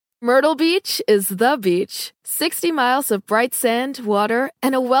Myrtle Beach is the beach. 60 miles of bright sand, water,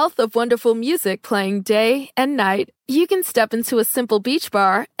 and a wealth of wonderful music playing day and night. You can step into a simple beach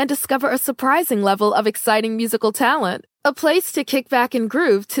bar and discover a surprising level of exciting musical talent. A place to kick back and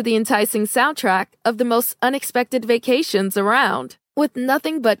groove to the enticing soundtrack of the most unexpected vacations around. With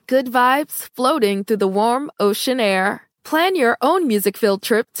nothing but good vibes floating through the warm ocean air. Plan your own music-filled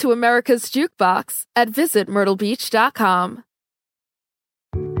trip to America's Jukebox at visitmyrtlebeach.com.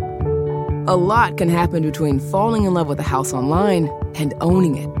 A lot can happen between falling in love with a house online and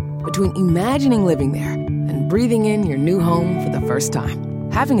owning it. Between imagining living there and breathing in your new home for the first time.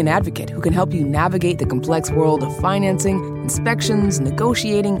 Having an advocate who can help you navigate the complex world of financing, inspections,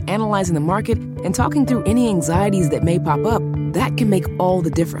 negotiating, analyzing the market, and talking through any anxieties that may pop up, that can make all the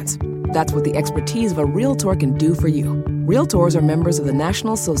difference. That's what the expertise of a Realtor can do for you. Realtors are members of the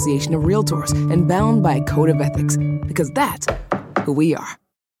National Association of Realtors and bound by a code of ethics, because that's who we are.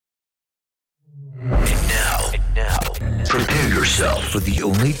 And now, prepare yourself for the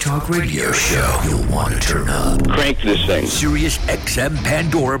only talk radio show you'll want to turn up. Crank this thing. Sirius XM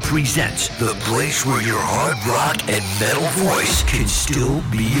Pandora presents the place where your hard rock and metal voice can still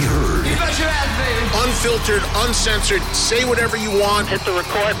be heard. You bet your ass, baby. Unfiltered, uncensored, say whatever you want. Hit the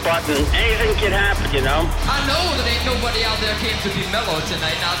record button. Anything can happen, you know? I know that ain't nobody out there came to be mellow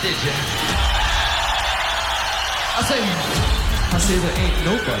tonight, now did you? I say there ain't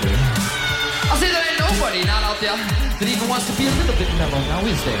nobody. I say there ain't nobody not out there that even wants to be a little bit mellow, now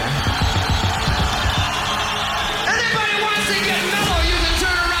is there? Anybody wants to get mellow, you can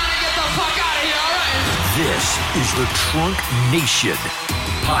turn around and get the fuck out of here, all right? This is the Trunk Nation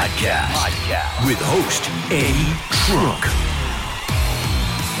podcast with host Eddie Trunk.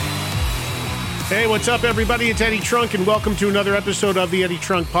 Hey, what's up, everybody? It's Eddie Trunk, and welcome to another episode of the Eddie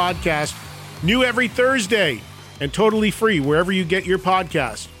Trunk podcast. New every Thursday and totally free wherever you get your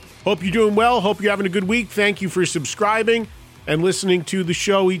podcast. Hope you're doing well. Hope you're having a good week. Thank you for subscribing and listening to the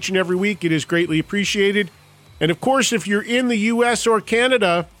show each and every week. It is greatly appreciated. And of course, if you're in the U.S. or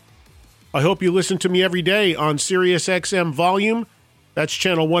Canada, I hope you listen to me every day on Sirius XM Volume. That's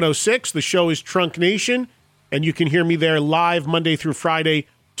channel 106. The show is Trunk Nation, and you can hear me there live Monday through Friday,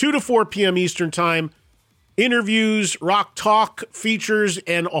 2 to 4 p.m. Eastern Time. Interviews, rock talk, features,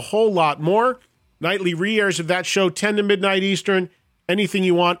 and a whole lot more. Nightly re-airs of that show, 10 to midnight Eastern. Anything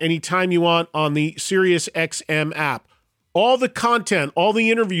you want, anytime you want on the Sirius XM app. All the content, all the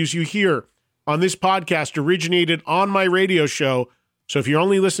interviews you hear on this podcast originated on my radio show. So if you're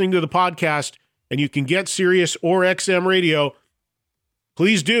only listening to the podcast and you can get Sirius or XM radio,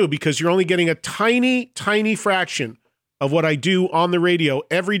 please do, because you're only getting a tiny, tiny fraction of what I do on the radio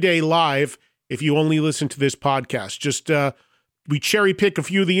every day live if you only listen to this podcast. Just we cherry pick a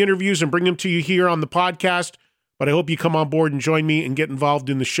few of the interviews and bring them to you here on the podcast. But I hope you come on board and join me and get involved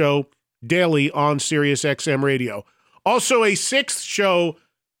in the show daily on Sirius XM Radio. Also, a sixth show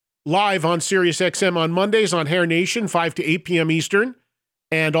live on Sirius XM on Mondays on Hair Nation, 5 to 8 p.m. Eastern,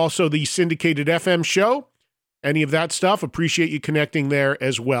 and also the syndicated FM show. Any of that stuff, appreciate you connecting there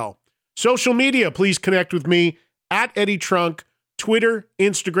as well. Social media, please connect with me at Eddie Trunk, Twitter,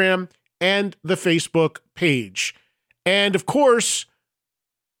 Instagram, and the Facebook page. And of course,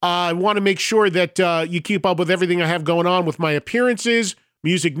 I want to make sure that you keep up with everything I have going on with my appearances,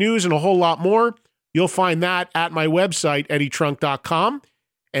 music news, and a whole lot more. You'll find that at my website, eddietrunk.com.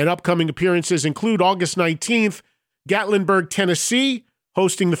 And upcoming appearances include August 19th, Gatlinburg, Tennessee,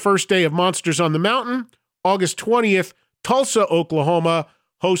 hosting the first day of Monsters on the Mountain. August 20th, Tulsa, Oklahoma,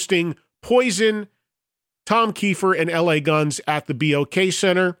 hosting Poison, Tom Kiefer, and LA Guns at the BOK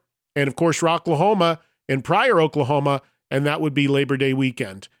Center. And of course, Rocklahoma and Pryor, Oklahoma, and that would be Labor Day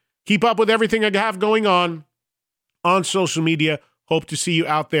weekend. Keep up with everything I have going on social media. Hope to see you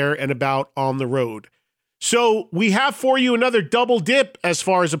out there and about on the road. So we have for you another double dip as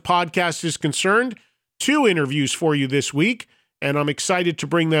far as a podcast is concerned. 2 interviews for you this week, and I'm excited to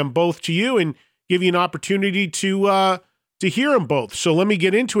bring them both to you and give you an opportunity to hear them both. So let me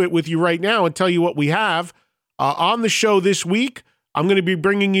get into it with you right now and tell you what we have. On the show this week, I'm going to be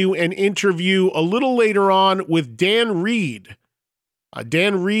bringing you an interview a little later on with Dan Reed.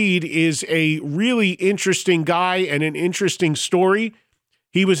 Dan Reed is a really interesting guy and an interesting story.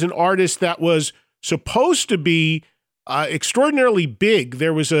 He was an artist that was supposed to be extraordinarily big.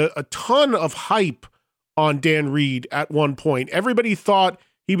 There was a ton of hype on Dan Reed at one point. Everybody thought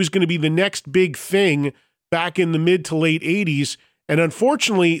he was going to be the next big thing back in the mid to late 80s, and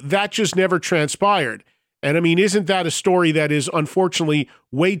unfortunately, that just never transpired. And I mean, isn't that a story that is unfortunately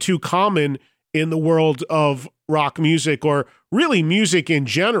way too common in the world of rock music, or really music in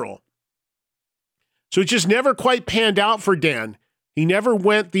general? So it just never quite panned out for Dan. He never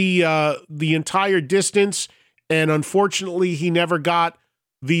went the entire distance, and unfortunately, he never got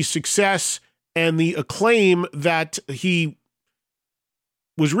the success and the acclaim that he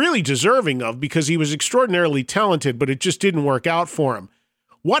was really deserving of, because he was extraordinarily talented, but it just didn't work out for him.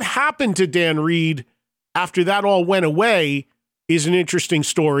 What happened to Dan Reed after that all went away is an interesting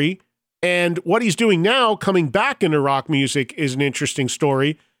story. And what he's doing now, coming back into rock music, is an interesting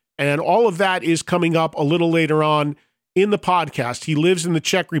story. And all of that is coming up a little later on in the podcast. He lives in the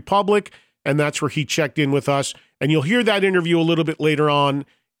Czech Republic, and that's where he checked in with us. And you'll hear that interview a little bit later on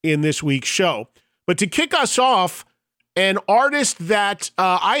in this week's show. But to kick us off, an artist that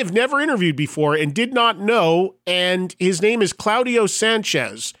I have never interviewed before and did not know, and his name is Claudio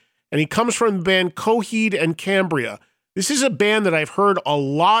Sanchez, and he comes from the band Coheed and Cambria. This is a band that I've heard a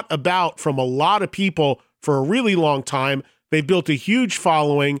lot about from a lot of people for a really long time. They've built a huge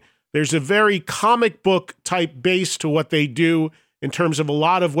following. There's a very comic book type base to what they do, in terms of a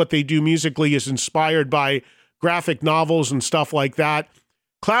lot of what they do musically is inspired by graphic novels and stuff like that.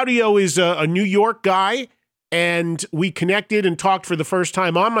 Claudio is a New York guy, and we connected and talked for the first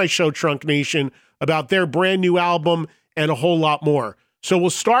time on my show, Trunk Nation, about their brand new album and a whole lot more. So we'll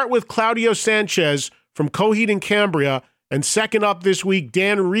start with Claudio Sanchez from Coheed and Cambria, and second up this week,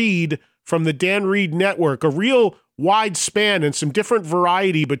 Dan Reed from the Dan Reed Network. A real wide span and some different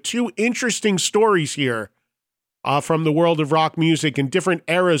variety, but two interesting stories here from the world of rock music and different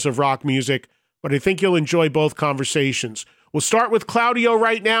eras of rock music, but I think you'll enjoy both conversations. We'll start with Claudio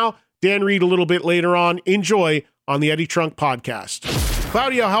right now, Dan Reed a little bit later on. Enjoy on the Eddie Trunk Podcast.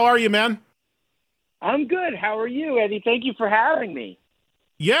 Claudio, how are you, man? I'm good. How are you, Eddie? Thank you for having me.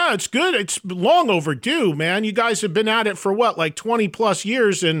 Yeah, it's good. It's long overdue, man. You guys have been at it for what, like 20 plus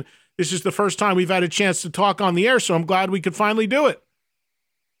years, and this is the first time we've had a chance to talk on the air, so I'm glad we could finally do it.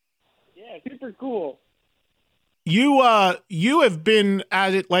 Yeah, super cool. You have been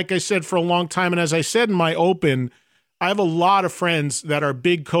at it, like I said, for a long time, and as I said in my open, I have a lot of friends that are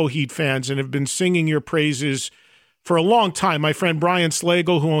big Coheed fans and have been singing your praises for a long time. My friend Brian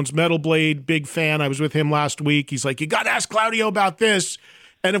Slagle, who owns Metal Blade, big fan. I was with him last week. He's like, you got to ask Claudio about this.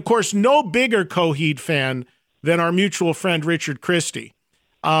 And of course, no bigger Coheed fan than our mutual friend, Richard Christie.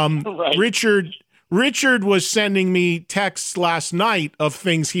 Right. Richard was sending me texts last night of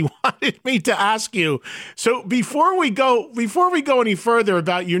things he wanted me to ask you. So before we go any further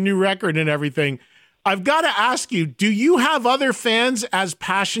about your new record and everything, I've got to ask you, do you have other fans as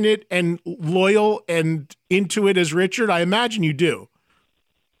passionate and loyal and into it as Richard? I imagine you do.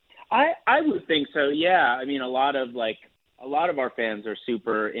 I would think so, yeah. I mean, a lot of our fans are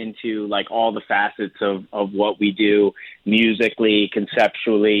super into like all the facets of what we do musically,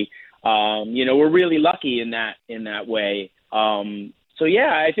 conceptually. We're really lucky in that way. So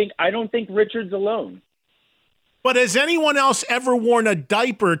yeah, I don't think Richard's alone. But has anyone else ever worn a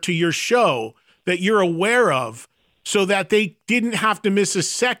diaper to your show that you're aware of, so that they didn't have to miss a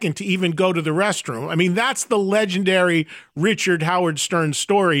second to even go to the restroom? I mean, that's the legendary Richard Howard Stern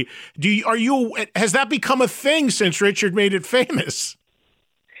story. Has that become a thing since Richard made it famous?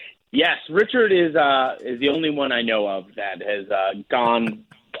 Yes, Richard is the only one I know of that has gone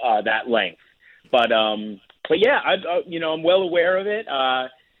that length. But yeah, I'm well aware of it,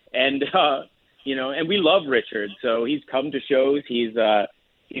 and we love Richard. So he's come to shows. He's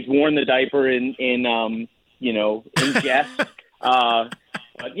worn the diaper in jest.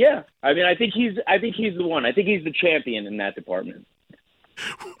 But yeah, I mean, I think he's the one. I think he's the champion in that department.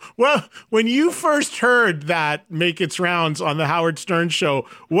 Well, when you first heard that make its rounds on the Howard Stern show,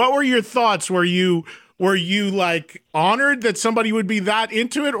 what were your thoughts? Were you like honored that somebody would be that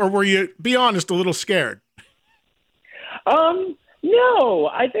into it, or were you, be honest, a little scared? No,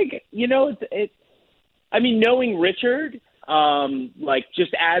 I think, knowing Richard, like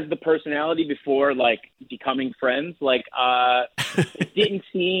just as the personality before like becoming friends, like it didn't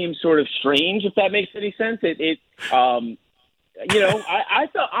seem sort of strange, if that makes any sense. I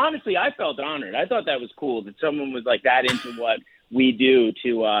felt honored. I thought that was cool that someone was like that into what we do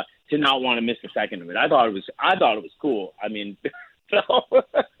to not want to miss a second of it. I thought it was cool. I mean, so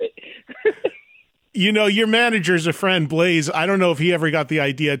your manager's a friend, Blaze. I don't know if he ever got the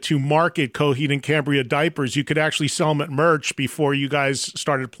idea to market Coheed and Cambria diapers. You could actually sell them at merch before you guys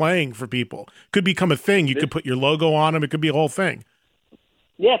started playing for people. Could become a thing. You could put your logo on them. It could be a whole thing.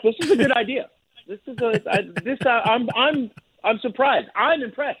 Yeah, this is a good idea. I'm surprised. I'm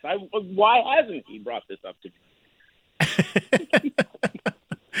impressed. Why hasn't he brought this up to me?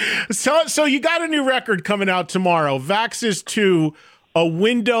 So you got a new record coming out tomorrow, Vaxxas 2. A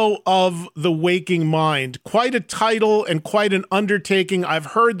Window of the Waking Mind. Quite a title and quite an undertaking. I've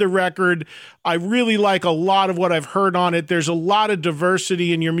heard the record. I really like a lot of what I've heard on it. There's a lot of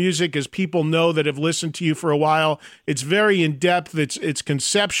diversity in your music, as people know that have listened to you for a while. It's very in-depth. It's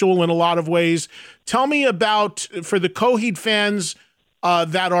conceptual in a lot of ways. Tell me about, for the Coheed fans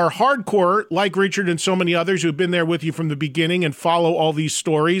that are hardcore, like Richard and so many others who've been there with you from the beginning and follow all these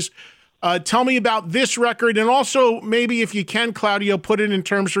stories, tell me about this record, and also maybe if you can, Claudio, put it in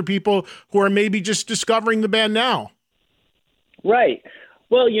terms for people who are maybe just discovering the band now. Right.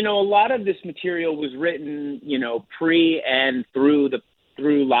 Well, a lot of this material was written, pre and through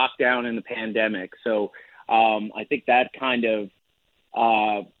lockdown and the pandemic. So I think that kind of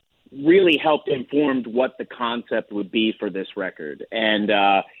really helped informed what the concept would be for this record, and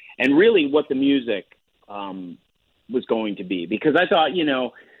really what the music was going to be. Because I thought,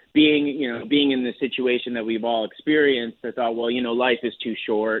 being in the situation that we've all experienced, I thought, well, life is too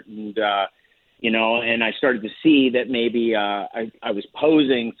short, and and I started to see that maybe I was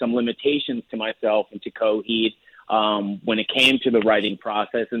posing some limitations to myself and to Coheed when it came to the writing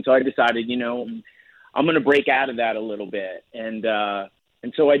process, and so I decided, I'm going to break out of that a little bit, and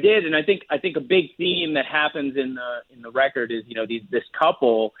so I did, and I think a big theme that happens in the record is, this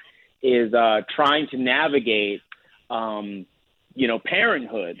couple is trying to navigate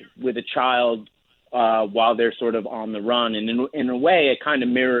parenthood with a child while they're sort of on the run. And in a way, it kind of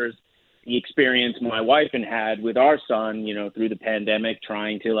mirrors the experience my wife and had with our son, through the pandemic,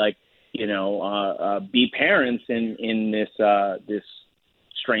 trying to be parents in this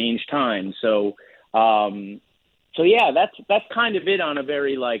strange time. So yeah, that's kind of it on a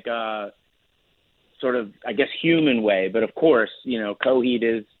very sort of, I guess, human way. But of course, Coheed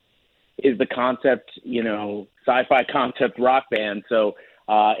is the concept, sci-fi concept rock band. So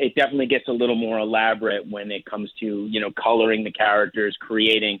it definitely gets a little more elaborate when it comes to, coloring the characters,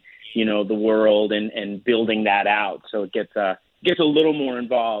 creating, the world and building that out. So it gets a little more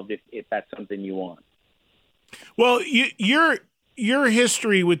involved if that's something you want. Well, your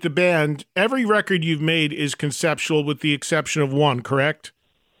history with the band, every record you've made is conceptual with the exception of one, correct?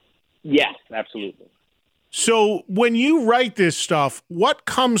 Yes, absolutely. So when you write this stuff, what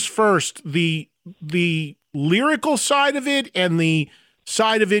comes first, the lyrical side of it and the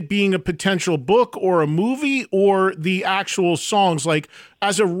side of it being a potential book or a movie, or the actual songs? Like,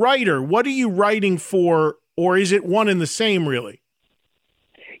 as a writer, what are you writing for, or is it one and the same, really?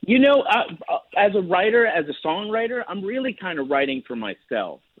 As a writer, as a songwriter, I'm really kind of writing for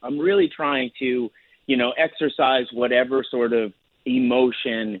myself. I'm really trying to, exercise whatever sort of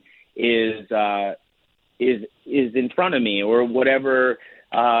emotion is in front of me, or whatever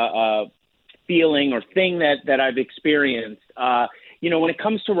feeling or thing that I've experienced. When it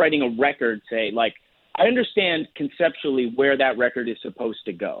comes to writing a record, say, I understand conceptually where that record is supposed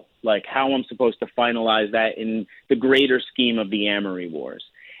to go, like how I'm supposed to finalize that in the greater scheme of the Amory Wars.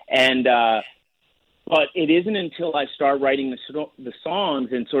 And but it isn't until I start writing the songs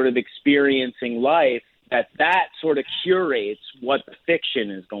and sort of experiencing life that sort of curates what the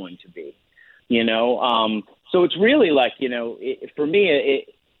fiction is going to be. So it's really for me,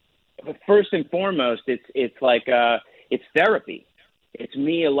 first and foremost, it's therapy. It's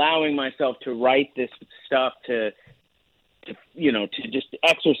me allowing myself to write this stuff to just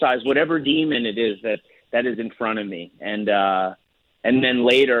exercise whatever demon it is that is in front of me. And then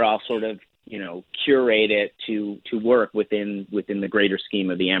later I'll sort of, curate it to work within the greater scheme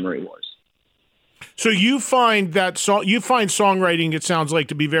of the Amory Wars. So you find songwriting, it sounds like,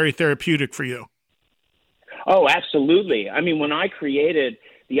 to be very therapeutic for you. Oh, absolutely. I mean, when I created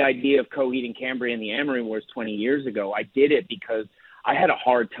the idea of Coheed and Cambria and the Amory Wars 20 years ago, I did it because I had a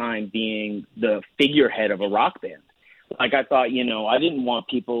hard time being the figurehead of a rock band. I thought, I didn't want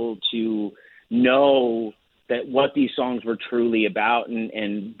people to know that what these songs were truly about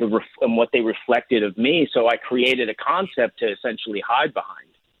and what they reflected of me. So I created a concept to essentially hide behind.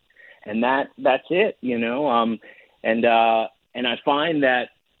 And that's it, and I find that,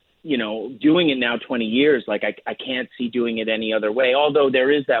 doing it now 20 years, I can't see doing it any other way. Although there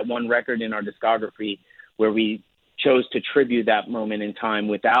is that one record in our discography where we chose to tribute that moment in time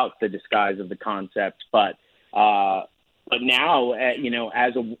without the disguise of the concept. But now, I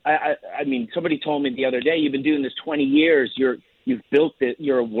mean, somebody told me the other day, you've been doing this 20 years. You've built it.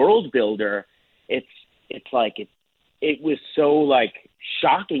 You're a world builder. It was so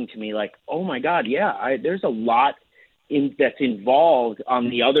shocking to me. Oh my God, yeah. There's a lot that's involved on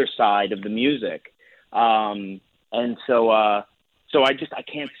the other side of the music, and so I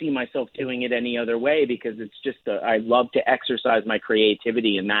can't see myself doing it any other way, because it's just I love to exercise my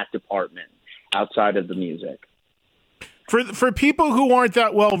creativity in that department outside of the music. For people who aren't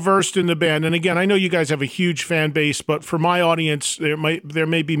that well versed in the band, and again, I know you guys have a huge fan base, but for my audience, there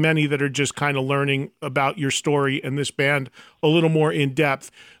may be many that are just kind of learning about your story and this band a little more in depth.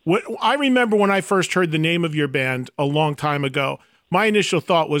 I remember when I first heard the name of your band a long time ago, my initial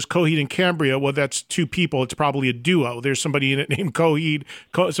thought was Coheed and Cambria. Well, that's two people. It's probably a duo. There's somebody in it named Coheed,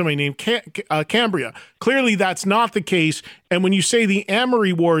 somebody named Cambria. Clearly, that's not the case. And when you say the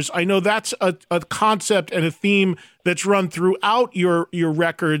Amory Wars, I know that's a concept and a theme that's run throughout your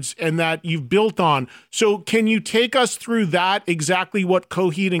records and that you've built on. So can you take us through that, exactly what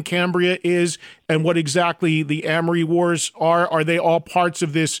Coheed and Cambria is and what exactly the Amory Wars are? Are they all parts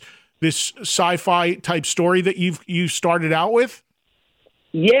of this sci-fi type story that you started out with?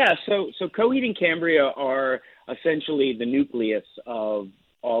 Yeah, so Coheed and Cambria are essentially the nucleus of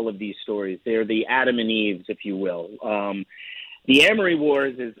all of these stories. They're the Adam and Eves, if you will. The Amory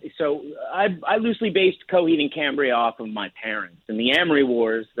Wars is so I loosely based Coheed and Cambria off of my parents, and the Amory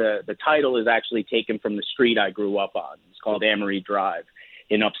Wars, the title is actually taken from the street I grew up on. It's called Amory Drive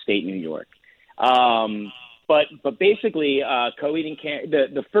in upstate New York. But basically, Coheed and Cambria,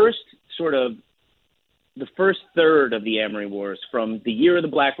 the first third of the Amory Wars, from the Year of the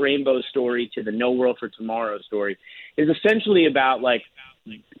Black Rainbow story to the No World for Tomorrow story, is essentially about like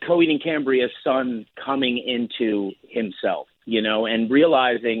Coheed and Cambria's son coming into himself, and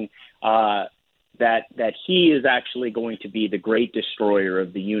realizing that he is actually going to be the great destroyer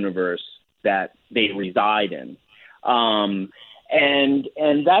of the universe that they reside in. And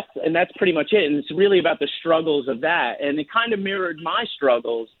that's pretty much it. And it's really about the struggles of that. And it kind of mirrored my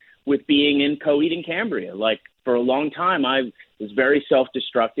struggles with being in Coheed and Cambria. Like, for a long time, I was very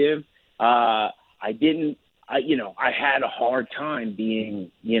self-destructive. I had a hard time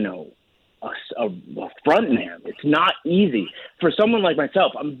being, a front man. It's not easy for someone like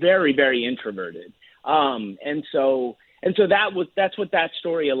myself. I'm very, very introverted. And so that's what that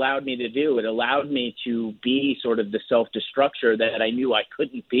story allowed me to do. It allowed me to be sort of the self-destructor that I knew I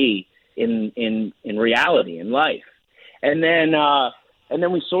couldn't be in reality, in life. And then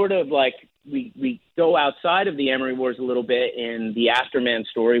we sort of we go outside of the Amory Wars a little bit in the Afterman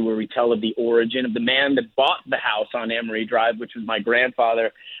story, where we tell of the origin of the man that bought the house on Amory Drive, which was my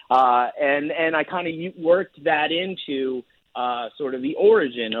grandfather. And I kind of worked that into sort of the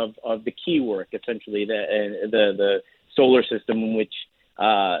origin of the key work, essentially the solar system in which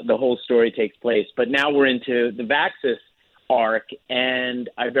the whole story takes place. But now we're into the Vaxis arc, and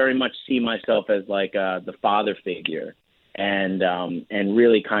I very much see myself as like the father figure. And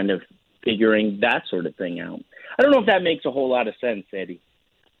really kind of figuring that sort of thing out. I don't know if that makes a whole lot of sense, Eddie.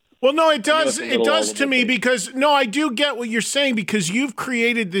 Well, no, it does. It does to me because, no, I do get what you're saying, because you've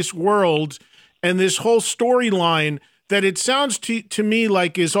created this world and this whole storyline that it sounds to me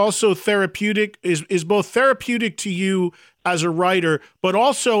like is also therapeutic, is both therapeutic to you as a writer, but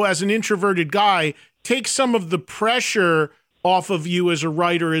also as an introverted guy, takes some of the pressure off of you as a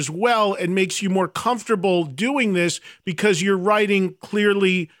writer as well, and makes you more comfortable doing this because you're writing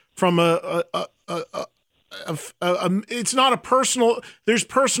clearly from it's not a personal, there's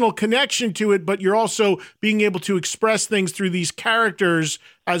personal connection to it, but you're also being able to express things through these characters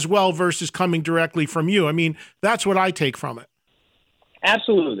as well versus coming directly from you. I mean, that's what I take from it.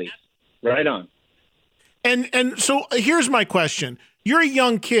 Absolutely. Right on. And so here's my question. You're a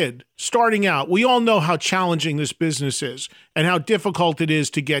young kid starting out. We all know how challenging this business is and how difficult it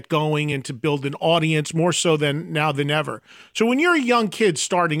is to get going and to build an audience, more so than now than ever. So when you're a young kid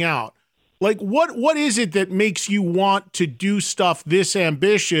starting out, like what is it that makes you want to do stuff this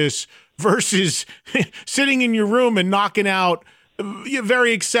ambitious versus sitting in your room and knocking out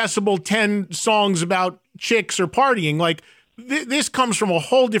very accessible 10 songs about chicks or partying? Like this comes from a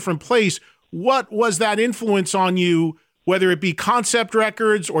whole different place. What was that influence on you? Whether it be concept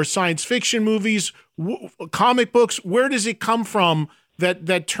records or science fiction movies, comic books, where does it come from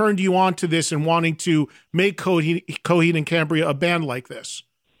that turned you on to this and wanting to make Coheed and Cambria a band like this?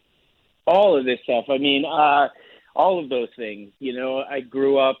 All of this stuff. I mean, all of those things. I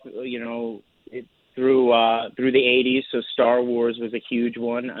grew up, through the 80s, so Star Wars was a huge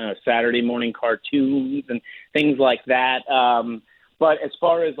one, Saturday morning cartoons and things like that. But as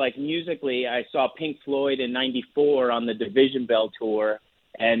far as like musically, I saw Pink Floyd in '94 on the Division Bell tour,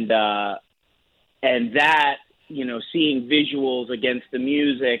 and that, seeing visuals against the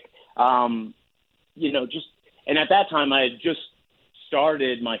music, and at that time I had just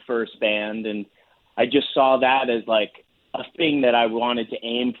started my first band, and I just saw that as like a thing that I wanted to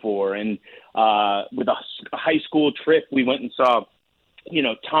aim for. And with a high school trip, we went and saw,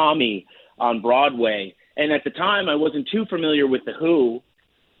 Tommy on Broadway. And at the time, I wasn't too familiar with The Who,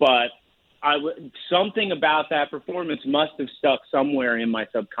 but something about that performance must have stuck somewhere in my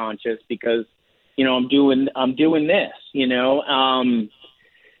subconscious because, I'm doing this,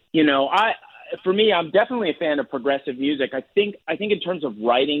 for me, I'm definitely a fan of progressive music. I think in terms of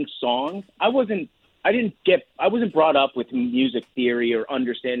writing songs, I wasn't brought up with music theory or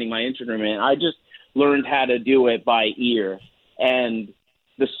understanding my instrument. I just learned how to do it by ear. And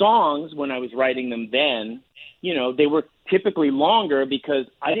the songs, when I was writing them then, they were typically longer because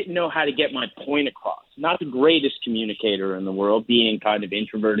I didn't know how to get my point across. Not the greatest communicator in the world, being kind of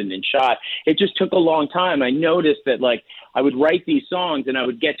introverted and shy. It just took a long time. I noticed that, I would write these songs and I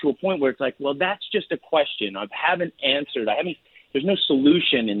would get to a point where it's like, well, that's just a question. I haven't answered. There's no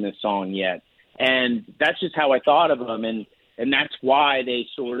solution in this song yet. And that's just how I thought of them. And that's why they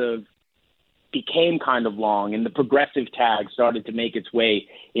sort of became kind of long, and the progressive tag started to make its way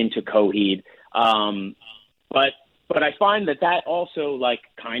into Coheed. But I find that also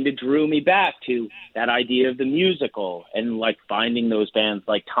kind of drew me back to that idea of the musical and finding those bands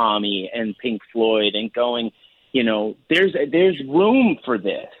like Tommy and Pink Floyd and going, there's room for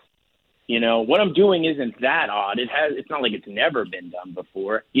this. What I'm doing isn't that odd. It's not like it's never been done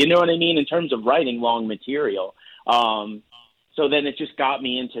before. You know what I mean? In terms of writing long material. So then it just got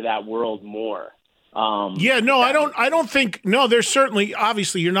me into that world more. I don't think, there's certainly,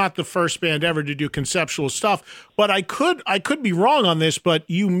 obviously you're not the first band ever to do conceptual stuff, but I could be wrong on this, but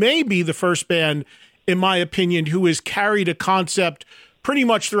you may be the first band, in my opinion, who has carried a concept pretty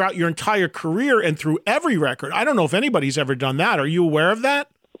much throughout your entire career and through every record. I don't know if anybody's ever done that. Are you aware of that?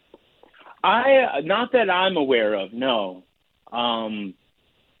 Not that I'm aware of, no.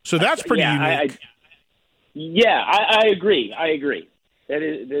 So that's pretty unique. I agree. That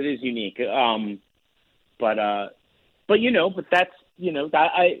is unique. But that's,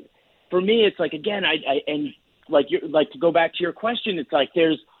 for me, it's again, to go back to your question, it's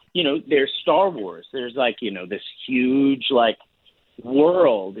there's Star Wars. There's this huge,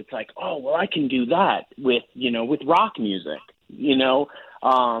 world. It's oh, well, I can do that with rock music,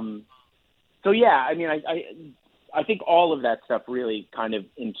 So yeah, I think all of that stuff really kind of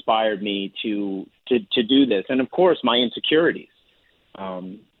inspired me to do this. And of course my insecurities.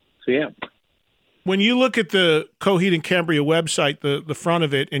 So yeah. When you look at the Coheed and Cambria website, the front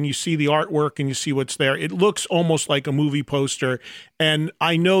of it, and you see the artwork and you see what's there, it looks almost like a movie poster. And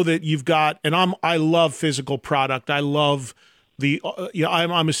I know that you've got, and I love physical product. I love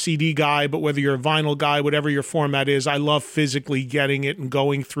I'm a CD guy, but whether you're a vinyl guy, whatever your format is, I love physically getting it and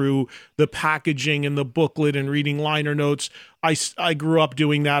going through the packaging and the booklet and reading liner notes. I grew up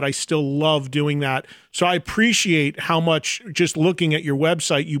doing that. I still love doing that. So I appreciate how much, just looking at your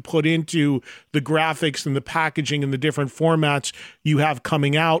website, you put into the graphics and the packaging and the different formats you have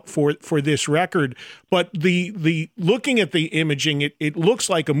coming out for this record. But the looking at the imaging, it looks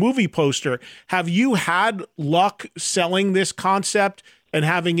like a movie poster. Have you had luck selling this concept and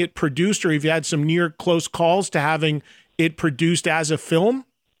having it produced, or have you had some near close calls to having it produced as a film?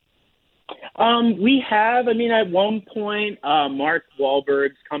 We have. At one point, Mark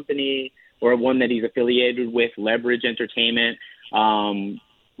Wahlberg's company, or one that he's affiliated with, Leverage Entertainment,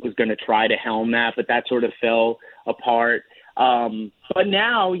 was going to try to helm that, but that sort of fell apart. But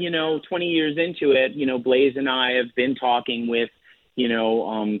now, 20 years into it, Blaze and I have been talking with,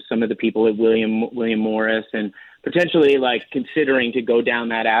 some of the people at William Morris, and potentially considering to go down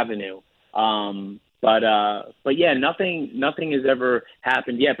that avenue. But yeah, nothing has ever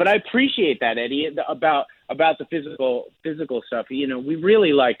happened yet. But I appreciate that, Eddie, about the physical stuff. We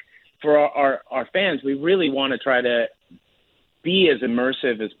really for our fans, we really want to try to be as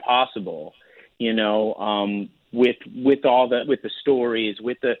immersive as possible. With the stories,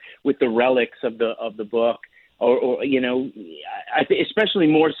 with the relics of the book, or especially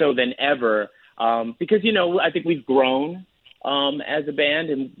more so than ever, because I think we've grown as a band,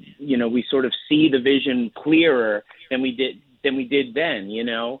 and we sort of see the vision clearer than we did then.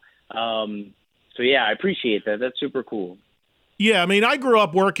 So yeah, I appreciate that. That's super cool. Yeah, I grew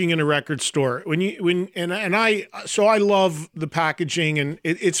up working in a record store. So I love the packaging, and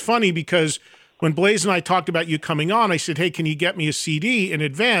it's funny because when Blaze and I talked about you coming on, I said, "Hey, can you get me a CD in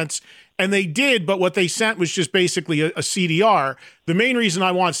advance?" And they did, but what they sent was just basically a CDR. The main reason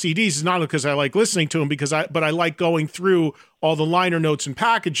I want CDs is not because I like listening to them, but I like going through all the liner notes and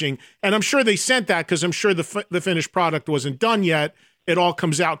packaging. And I'm sure they sent that because I'm sure the finished product wasn't done yet. It all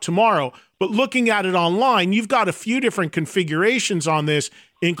comes out tomorrow. But looking at it online, you've got a few different configurations on this,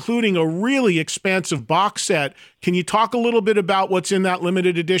 including a really expansive box set. Can you talk a little bit about what's in that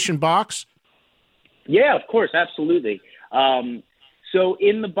limited edition box? Yeah, of course, absolutely. So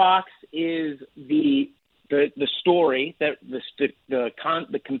in the box is the the story that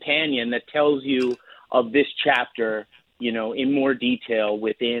the companion that tells you of this chapter, in more detail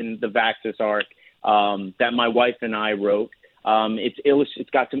within the Vaxis arc that my wife and I wrote. It's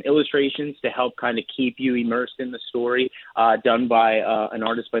got some illustrations to help kind of keep you immersed in the story, done by an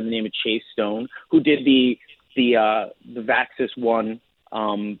artist by the name of Chase Stone, who did the Vaxis One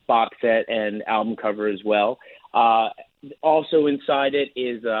box set and album cover as well. Also inside it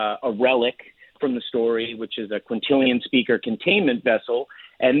is a relic from the story, which is a quintillion speaker containment vessel.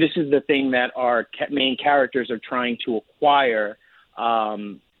 And this is the thing that our main characters are trying to acquire,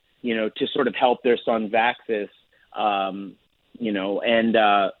 to sort of help their son Vaxis, and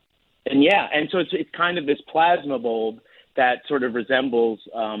so it's kind of this plasma bulb that sort of resembles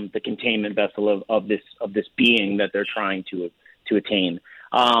the containment vessel of this being that they're trying to attain.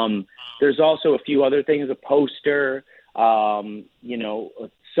 There's also a few other things, a poster,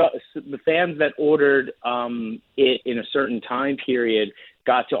 so the fans that ordered it in a certain time period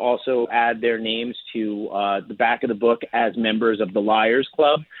got to also add their names to the back of the book as members of the Liars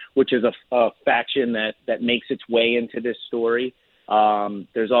Club, which is a faction that makes its way into this story.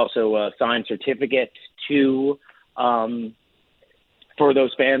 There's also a signed certificate for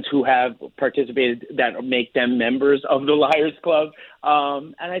those fans who have participated that make them members of the Liars Club.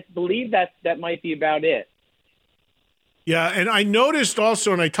 And I believe that might be about it. Yeah, and I noticed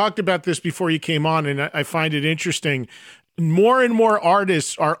also, and I talked about this before you came on, and I find it interesting, more and more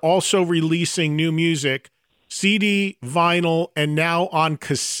artists are also releasing new music, CD, vinyl, and now on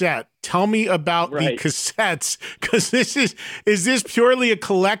cassette. Tell me about the cassettes, because is this purely a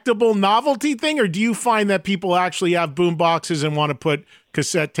collectible novelty thing, or do you find that people actually have boom boxes and want to put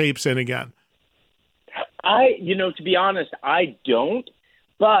cassette tapes in again? To be honest, I don't,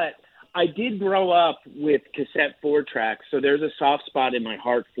 but I did grow up with cassette 4-tracks, so there's a soft spot in my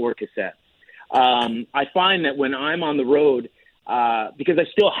heart for cassettes. I find that when I'm on the road, because I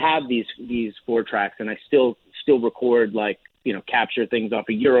still have these 4-tracks, and I still record, capture things off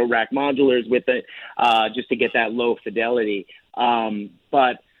of Euro rack modulars with it, just to get that low fidelity.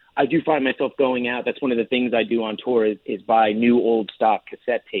 But I do find myself going out. That's one of the things I do on tour is buy new old stock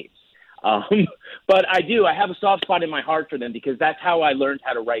cassette tapes. But I have a soft spot in my heart for them, because that's how I learned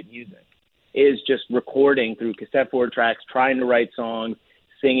how to write music, is just recording through cassette 4-tracks, trying to write songs,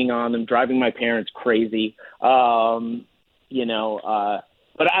 singing on them, driving my parents crazy. But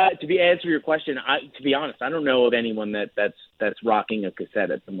to answer your question, to be honest, I don't know of anyone that's rocking a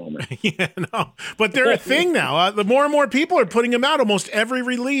cassette at the moment. Yeah, no, but they're a thing now. The more and more people are putting them out. Almost every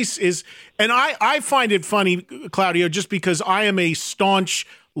release is, and I find it funny, Claudio, just because I am a staunch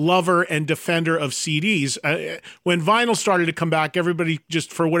lover and defender of CDs. When vinyl started to come back, everybody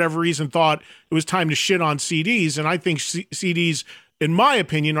just for whatever reason thought it was time to shit on CDs, and I think CDs, in my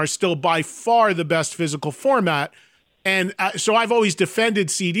opinion, are still by far the best physical format. And so I've always defended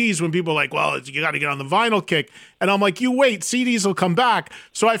CDs when people are like, well, you got to get on the vinyl kick. And I'm like, you wait, CDs will come back.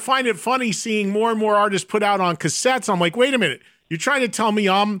 So I find it funny seeing more and more artists put out on cassettes. I'm like, wait a minute, you're trying to tell me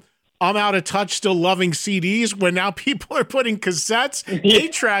I'm out of touch still loving CDs when now people are putting cassettes?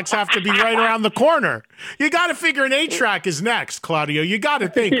 8-tracks have to be right around the corner. You got to figure an 8-track is next, Claudio. You got to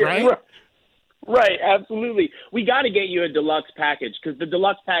think, right? Right, absolutely. We got to get you a deluxe package, because the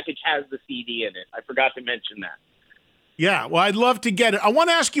deluxe package has the CD in it. I forgot to mention that. Yeah, well, I'd love to get it. I want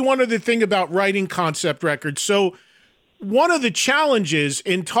to ask you one other thing about writing concept records. So one of the challenges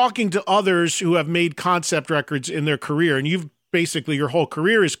in talking to others who have made concept records in their career, and you've basically your whole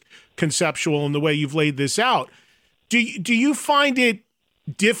career is conceptual in the way you've laid this out, do you find it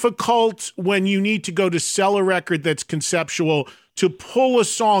difficult when you need to go to sell a record that's conceptual to pull a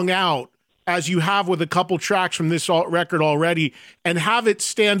song out, as you have with a couple tracks from this record already, and have it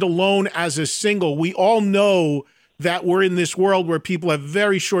stand alone as a single? We all know that we're in this world where people have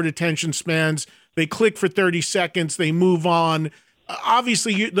very short attention spans. They click for 30 seconds, they move on.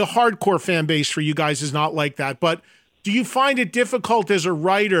 Obviously, the hardcore fan base for you guys is not like that. But do you find it difficult as a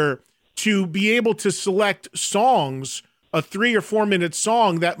writer to be able to select songs, a 3 or 4 minute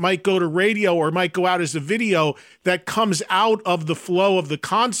song that might go to radio or might go out as a video that comes out of the flow of the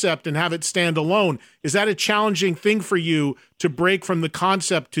concept and have it stand alone? Is that a challenging thing for you to break from the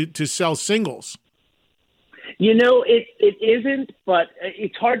concept to sell singles? It isn't, but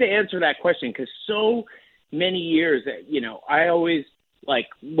it's hard to answer that question, because so many years, I always,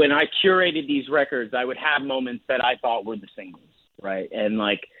 when I curated these records, I would have moments that I thought were the singles, right? And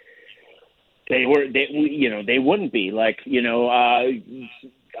they wouldn't be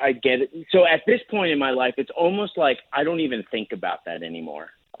I get it. So at this point in my life, it's almost like I don't even think about that anymore.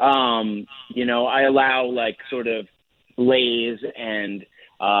 I allow sort of lays and,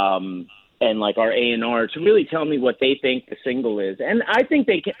 and like our A&R to really tell me what they think the single is. And I think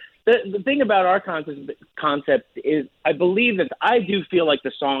they can. The thing about our concept is I believe that I do feel like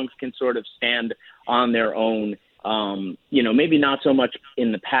the songs can sort of stand on their own. Maybe not so much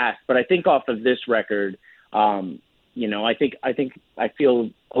in the past, but I think off of this record, I think I feel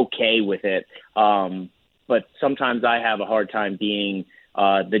okay with it. But sometimes I have a hard time being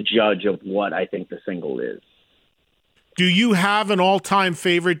the judge of what I think the single is. Do you have an all-time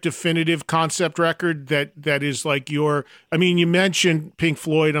favorite definitive concept record that is like you mentioned Pink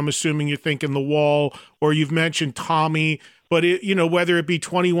Floyd, I'm assuming you're thinking The Wall, or you've mentioned Tommy, but whether it be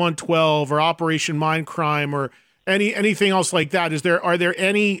 2112 or Operation Mindcrime or anything else like that, are there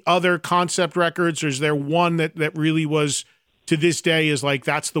any other concept records, or is there one that really was, to this day, is like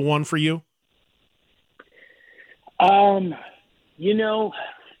that's the one for you? I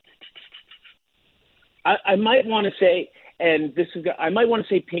might want to say, I might want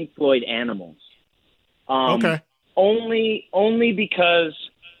to say Pink Floyd Animals. Okay. Only because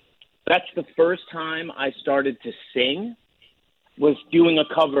that's the first time I started to sing, was doing a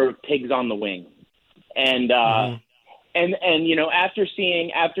cover of Pigs on the Wing. And after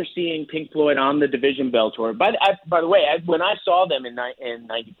seeing Pink Floyd on the Division Bell tour, by the way, when I saw them in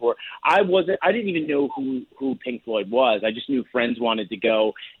 '94, I didn't even know who Pink Floyd was. I just knew friends wanted to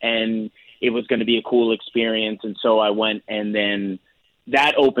go, and it was going to be a cool experience. And so I went, and then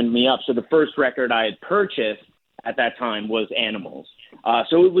that opened me up. So the first record I had purchased at that time was Animals.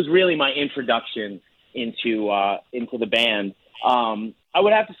 So it was really my introduction into the band. I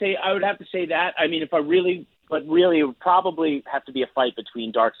would have to say that. I mean, but really it would probably have to be a fight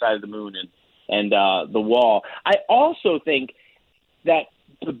between Dark Side of the Moon and The Wall. I also think that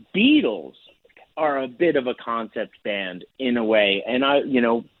the Beatles are a bit of a concept band in a way. And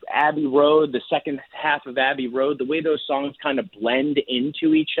Abbey Road, the second half of Abbey Road, the way those songs kind of blend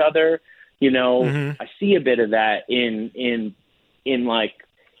into each other, I see a bit of that in like,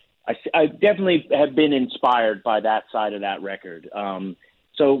 I definitely have been inspired by that side of that record.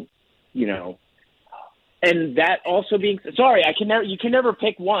 And that also being, sorry, you can never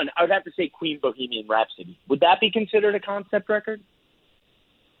pick one. I would have to say Queen Bohemian Rhapsody. Would that be considered a concept record?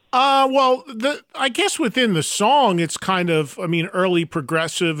 I guess within the song, it's kind of, early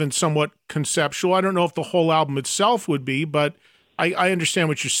progressive and somewhat conceptual. I don't know if the whole album itself would be, but I understand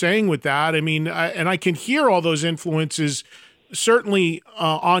what you're saying with that. And I can hear all those influences certainly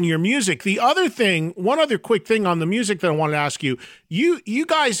on your music. The other thing, one other quick thing on the music that I wanted to ask you, you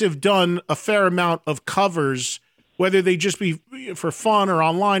guys have done a fair amount of covers, whether they just be for fun or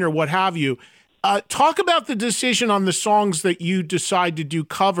online or what have you. Talk about the decision on the songs that you decide to do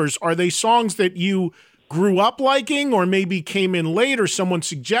covers. Are they songs that you grew up liking, or maybe came in late, or someone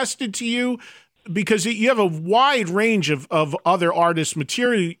suggested to you? Because you have a wide range of other artists'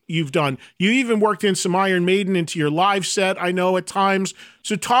 material you've done. You even worked in some Iron Maiden into your live set, I know, at times.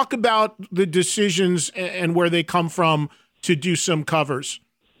 So talk about the decisions and where they come from to do some covers.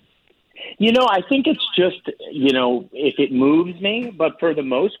 I think it's just, if it moves me, but for the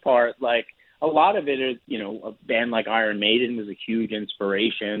most part, like, a lot of it is, a band like Iron Maiden was a huge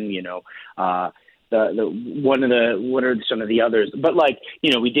inspiration, what are some of the others? But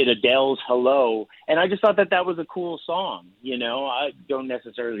we did Adele's Hello, and I just thought that was a cool song. I don't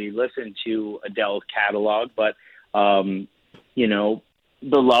necessarily listen to Adele's catalog, but, the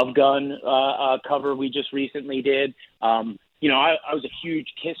Love Gun cover we just recently did. I was a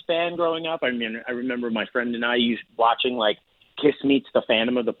huge Kiss fan growing up. I remember my friend and I watching Kiss meets the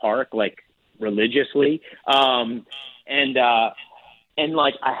Phantom of the Park, religiously. And I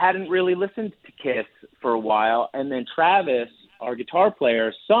hadn't really listened to Kiss for a while. And then Travis, our guitar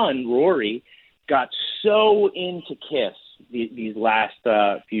player's son, Rory, got so into Kiss these last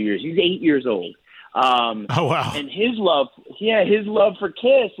few years. He's 8 years old. Oh, wow. And his love for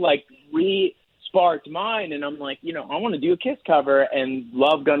Kiss, re-sparked mine. And I'm like, I want to do a Kiss cover. And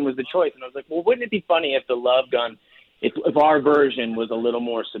Love Gun was the choice. And I was like, well, wouldn't it be funny if the Love Gun, if our version was a little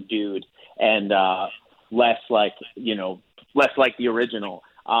more subdued and less like the original.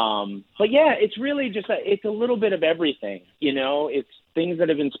 But yeah, it's really just it's a little bit of everything. It's things that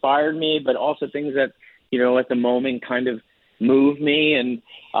have inspired me, but also things that at the moment kind of move me, and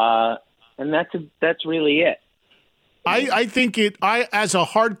that's really it. I think as a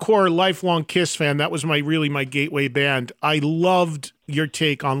hardcore lifelong Kiss fan, that was my gateway band. I loved your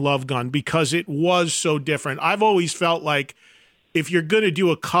take on Love Gun because it was so different. I've always felt like if you're going to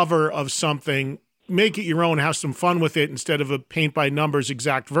do a cover of something, make it your own, have some fun with it instead of a paint by numbers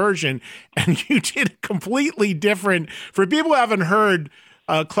exact version. And you did completely different. For people who haven't heard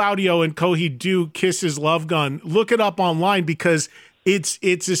Claudio and Coheed do Kiss's Love Gun, look it up online because it's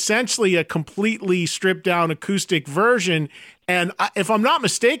essentially a completely stripped down acoustic version. And if I'm not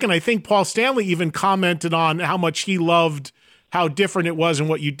mistaken, I think Paul Stanley even commented on how much he loved how different it was and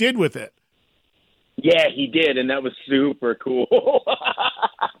what you did with it. Yeah, he did, and that was super cool.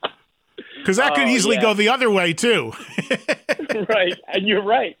 Because that could easily go the other way, too. Right, and you're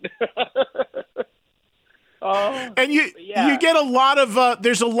right. And you get a lot of,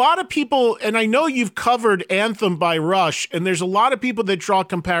 there's a lot of people, and I know you've covered Anthem by Rush, and there's a lot of people that draw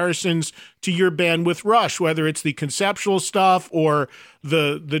comparisons to your band with Rush, whether it's the conceptual stuff or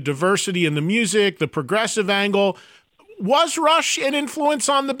the diversity in the music, the progressive angle. Was Rush an influence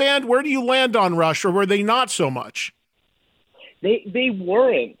on the band? Where do you land on Rush, or were they not so much? They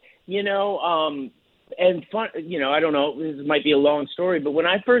weren't, and fun, I don't know, this might be a long story, but when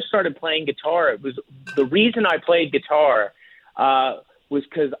I first started playing guitar, it was the reason I played guitar was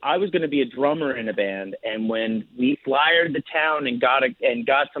because I was going to be a drummer in a band. And when we flyered the town and got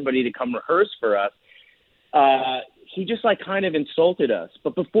somebody to come rehearse for us, he just kind of insulted us.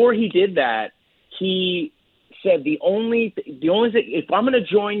 But before he did that, he said the only thing, if I'm going to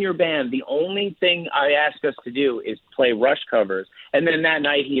join your band, the only thing I ask us to do is play Rush covers. And then that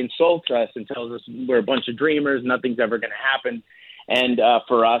night he insults us and tells us we're a bunch of dreamers, nothing's ever going to happen, and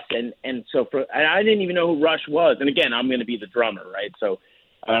for us. And I didn't even know who Rush was. And again, I'm going to be the drummer, right? So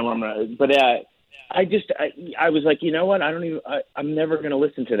I was like, you know what? I'm never going to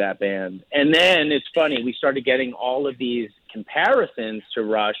listen to that band. And then it's funny, we started getting all of these comparisons to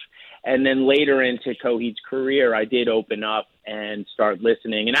Rush. And then later into Coheed's career, I did open up and start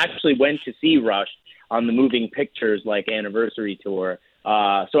listening, and actually went to see Rush on the Moving Pictures anniversary tour.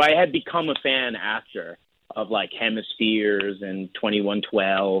 So I had become a fan after of Hemispheres and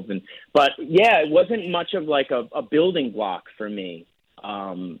 2112, but it wasn't much of a building block for me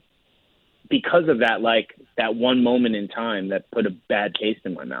because of that that one moment in time that put a bad taste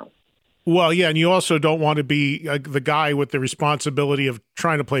in my mouth. Well, yeah, and you also don't want to be the guy with the responsibility of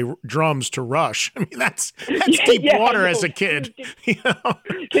trying to play drums to Rush. I mean, that's deep water as a kid.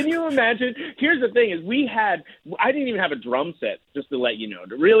 Can you imagine? Here's the thing: I didn't even have a drum set, just to let you know,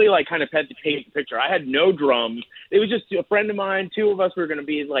 to really kind of paint the picture. I had no drums. It was just a friend of mine. Two of us were going to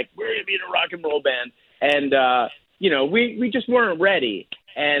be we're going to be in a rock and roll band, and we just weren't ready.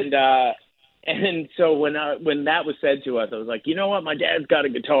 And so when that was said to us, I was like, you know what? My dad's got a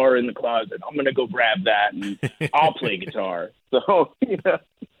guitar in the closet. I'm going to go grab that, and I'll play guitar. So,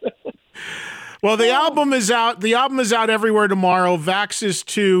 Well, the album is out. The album is out everywhere tomorrow. Vax is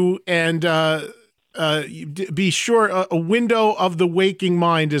too, and be sure a window of the waking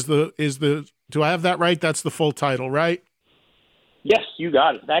mind is the. Do I have that right? That's the full title, right? Yes, you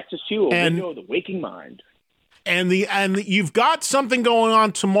got it. Vax is too, a window of the waking mind. And you've got something going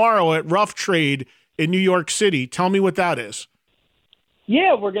on tomorrow at Rough Trade in New York City. Tell me what that is.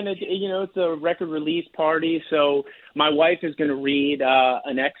 Yeah, we're going to, it's a record release party. So my wife is going to read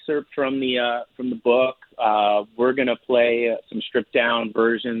an excerpt from the book. We're going to play some stripped down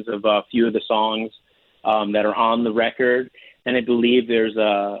versions of a few of the songs that are on the record. And I believe there's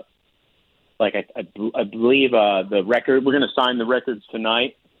the record, we're going to sign the records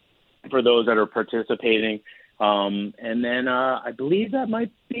tonight for those that are participating. And then I believe that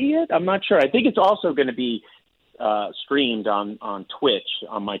might be it. I'm not sure. I think it's also going to be streamed on Twitch,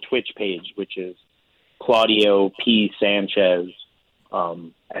 on my Twitch page, which is Claudio P. Sanchez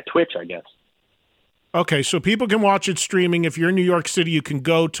at Twitch, I guess. Okay, so people can watch it streaming. If you're in New York City, you can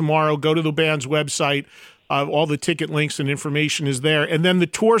go tomorrow, go to the band's website. All the ticket links and information is there. And then the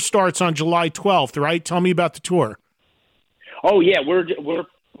tour starts on July 12th, right? Tell me about the tour. Oh, yeah, we're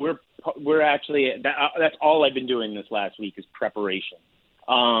actually that's all I've been doing this last week is preparation.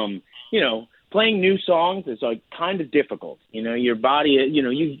 Playing new songs is kind of difficult. Your body,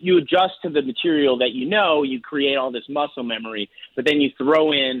 you adjust to the material that you create all this muscle memory, but then you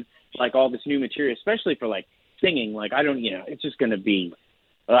throw in all this new material, especially for singing. It's just going to be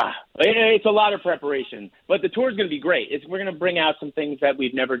it's a lot of preparation, but the tour is going to be great. We're going to bring out some things that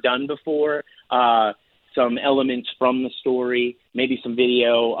we've never done before. Some elements from the story, maybe some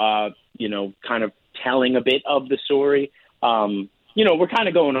video, kind of telling a bit of the story. We're kind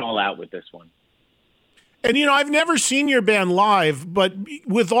of going all out with this one. And, I've never seen your band live, but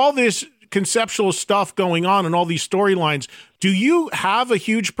with all this conceptual stuff going on and all these storylines, do you have a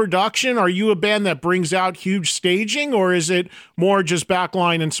huge production? Are you a band that brings out huge staging, or is it more just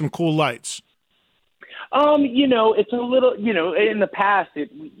backline and some cool lights? It's a little, in the past,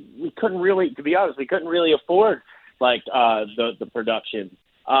 we couldn't really, to be honest, afford the production.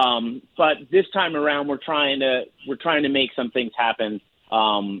 But this time around, we're trying to make some things happen,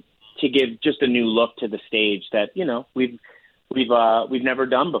 to give just a new look to the stage that, we've never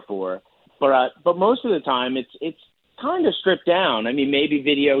done before. But most of the time it's kind of stripped down. I mean, maybe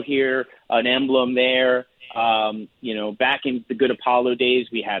video here, an emblem there. Back in the Good Apollo days,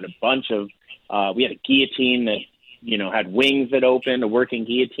 we had we had a guillotine that, had wings that opened, a working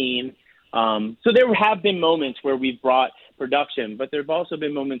guillotine. So there have been moments where we've brought production, but there have also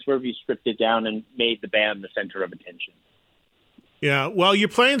been moments where we've stripped it down and made the band the center of attention. Yeah, well, you're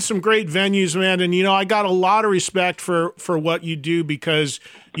playing some great venues, man, and I got a lot of respect for what you do because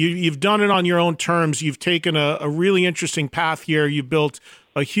you've done it on your own terms. You've taken a really interesting path here. You've built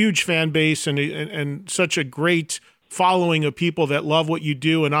a huge fan base and such a great following of people that love what you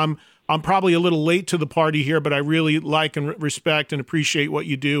do. And I'm probably a little late to the party here, but I really like and respect and appreciate what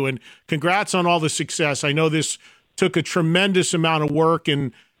you do. And congrats on all the success. I know this took a tremendous amount of work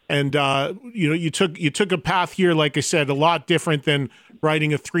and you took a path here, like I said, a lot different than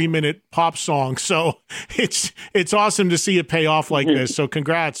writing a 3-minute pop song. So it's awesome to see it pay off like this. So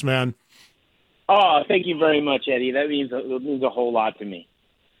congrats, man. Oh, thank you very much, Eddie. That means a whole lot to me.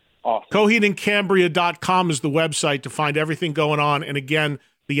 Awesome. CoheedandCambria.com is the website to find everything going on. And again,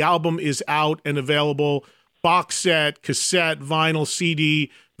 the album is out and available. Box set, cassette, vinyl,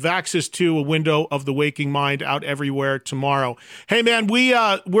 CD, Vaxis 2, A Window of the Waking Mind, out everywhere tomorrow. Hey, man,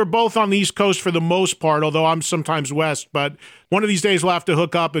 we're both on the East Coast for the most part, although I'm sometimes West. But one of these days we'll have to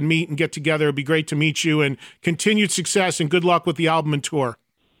hook up and meet and get together. It'd be great to meet you, and continued success and good luck with the album and tour.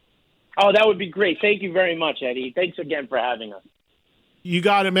 Oh, that would be great. Thank you very much, Eddie. Thanks again for having us. You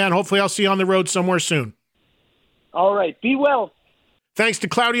got it, man. Hopefully I'll see you on the road somewhere soon. All right. Be well. Thanks to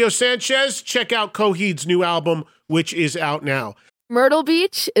Claudio Sanchez. Check out Coheed's new album, which is out now. Myrtle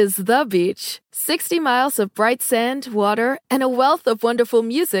Beach is the beach. 60 miles of bright sand, water, and a wealth of wonderful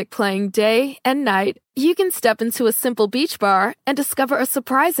music playing day and night. You can step into a simple beach bar and discover a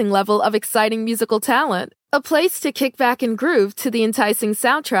surprising level of exciting musical talent. A place to kick back and groove to the enticing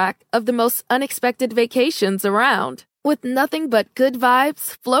soundtrack of the most unexpected vacations around. With nothing but good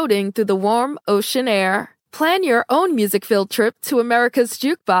vibes floating through the warm ocean air. Plan your own music-filled trip to America's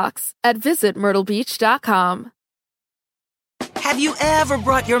Jukebox at visitmyrtlebeach.com. Have you ever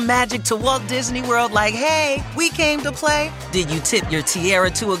brought your magic to Walt Disney World like, hey, we came to play? Did you tip your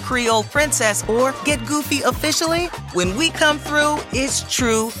tiara to a Creole princess or get goofy officially? When we come through, it's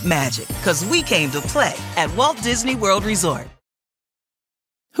true magic, because we came to play at Walt Disney World Resort.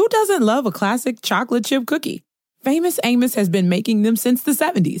 Who doesn't love a classic chocolate chip cookie? Famous Amos has been making them since the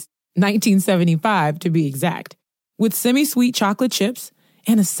 70s, 1975 to be exact. With semi-sweet chocolate chips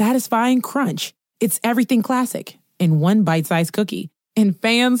and a satisfying crunch, it's everything classic in one bite-sized cookie, and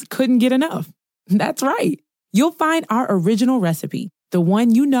fans couldn't get enough. That's right. You'll find our original recipe, the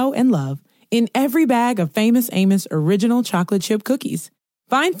one you know and love, in every bag of Famous Amos original chocolate chip cookies.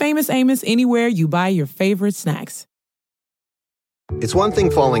 Find Famous Amos anywhere you buy your favorite snacks. It's one thing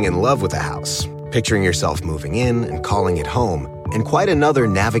falling in love with a house, picturing yourself moving in and calling it home, and quite another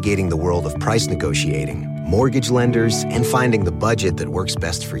navigating the world of price negotiating, mortgage lenders, and finding the budget that works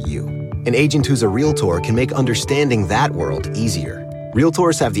best for you. An agent who's a Realtor can make understanding that world easier.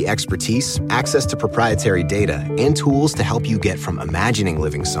 Realtors have the expertise, access to proprietary data, and tools to help you get from imagining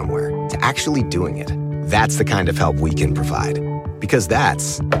living somewhere to actually doing it. That's the kind of help we can provide. Because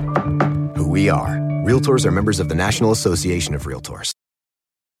that's who we are. Realtors are members of the National Association of Realtors.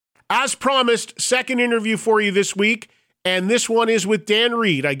 As promised, second interview for you this week, and this one is with Dan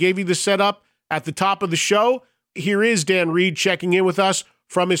Reed. I gave you the setup at the top of the show. Here is Dan Reed checking in with us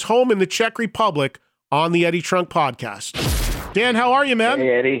from his home in the Czech Republic on the Eddie Trunk Podcast. Dan, how are you, man?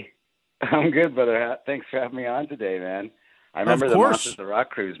 Hey, Eddie. I'm good, brother. Thanks for having me on today, man. I remember the Monsters of the Rock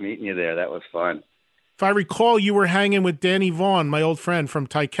cruise meeting you there. That was fun. If I recall, you were hanging with Danny Vaughn, my old friend from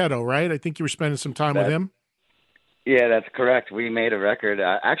Taiketo, right? I think you were spending some time with him. Yeah, that's correct. We made a record.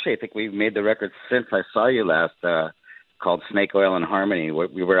 Actually, I think we've made the record since I saw you last, called Snake Oil and Harmony.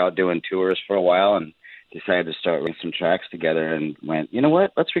 We were out doing tours for a while and decided to start writing some tracks together and went, you know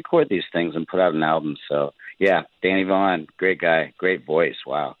what, let's record these things and put out an album. So, yeah, Danny Vaughn, great guy, great voice,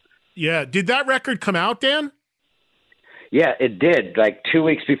 wow. Yeah, did that record come out, Dan? Yeah, it did, like 2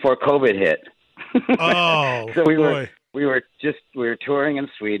 weeks before COVID hit. Oh, so we were touring in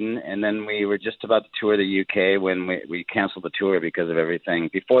Sweden, and then we were just about to tour the UK when we canceled the tour because of everything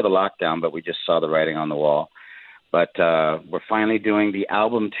before the lockdown, but we just saw the writing on the wall. But we're finally doing the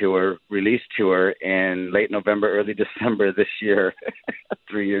album tour, release tour, in late November, early December this year,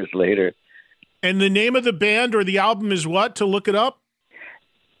 3 years later. And the name of the band or the album is what, to look it up?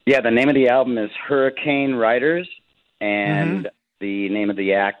 Yeah, the name of the album is Hurricane Riders, and the name of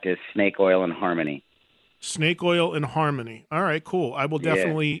the act is Snake Oil and Harmony. Snake Oil and Harmony. All right, cool. I will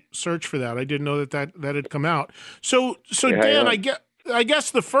definitely search for that. I didn't know that had come out. So Dan, I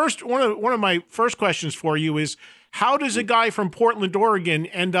guess the first one of my first questions for you is, how does a guy from Portland, Oregon,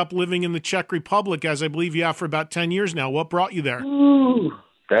 end up living in the Czech Republic, as I believe you have for about 10 years now? What brought you there? Ooh,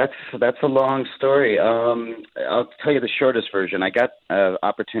 that's a long story. I'll tell you the shortest version. I got an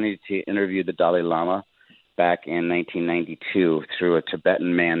opportunity to interview the Dalai Lama back in 1992 through a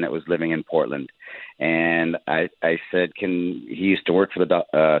Tibetan man that was living in Portland. And I said, he used to work for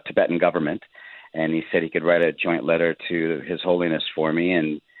the Tibetan government, and he said he could write a joint letter to His Holiness for me,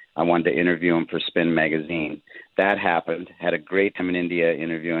 and I wanted to interview him for Spin magazine. That happened. Had a great time in India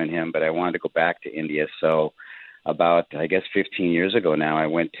interviewing him, but I wanted to go back to India. So about, I guess, 15 years ago now, I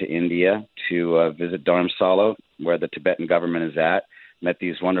went to India to visit Dharamsala, where the Tibetan government is at. Met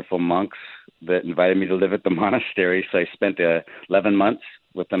these wonderful monks that invited me to live at the monastery. So I spent 11 months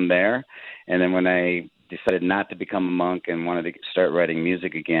with them there. And then when I decided not to become a monk and wanted to start writing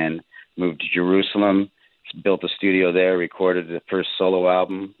music again, moved to Jerusalem, built a studio there, recorded the first solo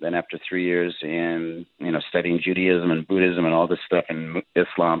album. Then after 3 years in, studying Judaism and Buddhism and all this stuff in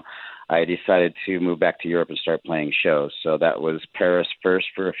Islam, I decided to move back to Europe and start playing shows. So that was Paris first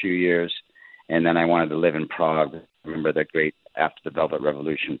for a few years. And then I wanted to live in Prague. I remember the great After the Velvet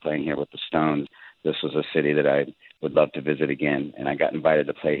Revolution, playing here with the Stones. This was a city that I would love to visit again. And I got invited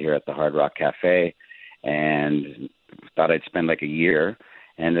to play here at the Hard Rock Cafe and thought I'd spend like a year.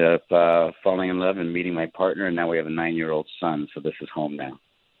 Ended up falling in love and meeting my partner, and now we have a 9-year-old son, so this is home now.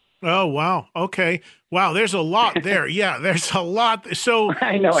 Oh, wow. Okay. Wow, there's a lot there. Yeah, there's a lot. So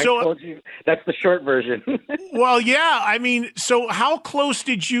I know, I told you. That's the short version. Well, yeah, I mean, so how close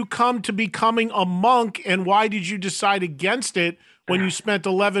did you come to becoming a monk, and why did you decide against it when you spent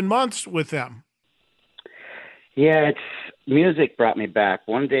 11 months with them? Yeah, music brought me back.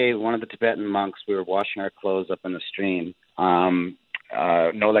 One day, one of the Tibetan monks, we were washing our clothes up in the stream.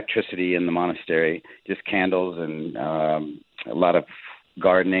 No electricity in the monastery, just candles and a lot of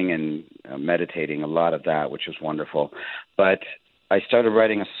gardening and meditating, a lot of that, which was wonderful. But I started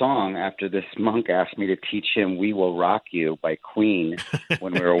writing a song after this monk asked me to teach him We Will Rock You by Queen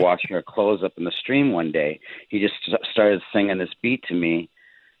when we were washing our clothes up in the stream one day. He just started singing this beat to me.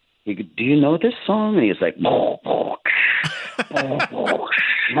 He goes, "Do you know this song?" And he was like,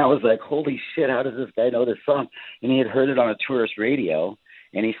 and I was like, holy shit, how does this guy know this song? And he had heard it on a tourist radio,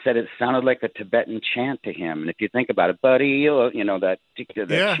 and he said it sounded like a Tibetan chant to him. And if you think about it, buddy, that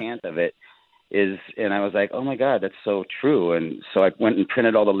chant of it is, and I was like, oh my God, that's so true. And so I went and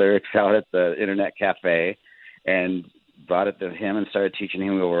printed all the lyrics out at the internet cafe and brought it to him and started teaching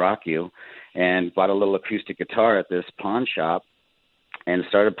him We Will Rock You, and bought a little acoustic guitar at this pawn shop and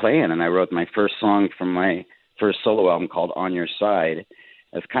started playing. And I wrote my first song from my first solo album called On Your Side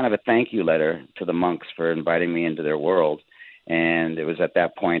as kind of a thank you letter to the monks for inviting me into their world. And it was at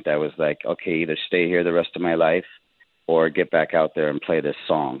that point I was like, okay, either stay here the rest of my life or get back out there and play this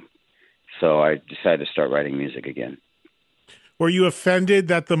song. So I decided to start writing music again. Were you offended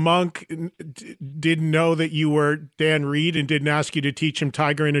that the monk didn't know that you were Dan Reed and didn't ask you to teach him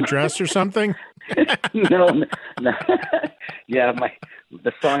Tiger in a Dress or something? No. Yeah,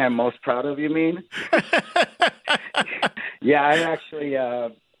 the song I'm most proud of, you mean? Yeah, I actually,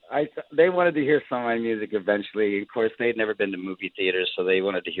 they wanted to hear some of my music eventually. Of course, they had never been to movie theaters, so they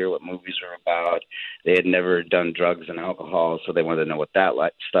wanted to hear what movies were about. They had never done drugs and alcohol, so they wanted to know what that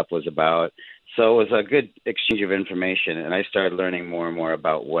stuff was about. So it was a good exchange of information, and I started learning more and more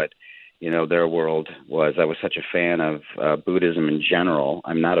about what, their world was. I was such a fan of Buddhism in general.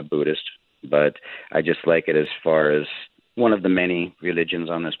 I'm not a Buddhist, but I just like it as far as one of the many religions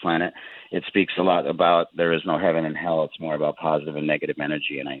on this planet. It speaks a lot about there is no heaven and hell. It's more about positive and negative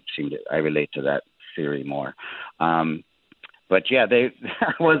energy, and I relate to that theory more. But yeah,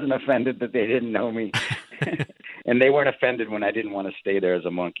 I wasn't offended that they didn't know me, and they weren't offended when I didn't want to stay there as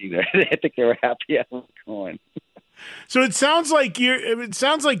a monk either. I think they were happy I was going. So it sounds like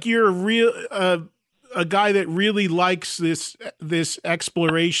you're a real a guy that really likes this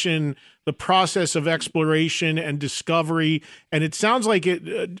exploration, the process of exploration and discovery. And it sounds like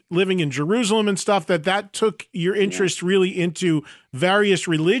living in Jerusalem and stuff, that took your interest really into various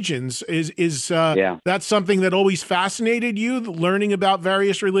religions. Is that something that always fascinated you, learning about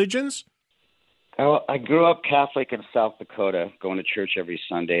various religions? Well, I grew up Catholic in South Dakota, going to church every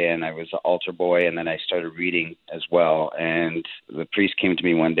Sunday, and I was an altar boy, and then I started reading as well. And the priest came to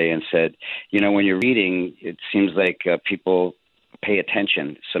me one day and said, when you're reading, it seems like people pay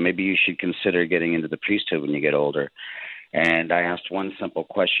attention, so maybe you should consider getting into the priesthood when you get older. And I asked one simple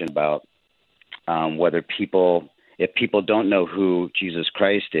question about whether if people don't know who Jesus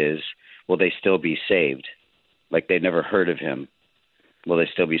Christ is, will they still be saved? Like they'd never heard of him. Will they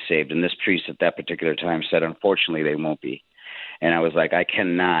still be saved? And this priest at that particular time said, unfortunately, they won't be. And I was like, I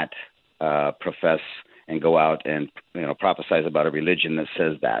cannot profess and go out and prophesize about a religion that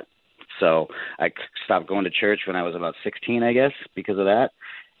says that. So I stopped going to church when I was about 16, I guess, because of that,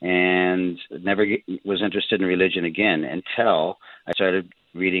 and never was interested in religion again until I started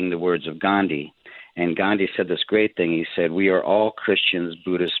reading the words of Gandhi. And Gandhi said this great thing. He said, we are all Christians,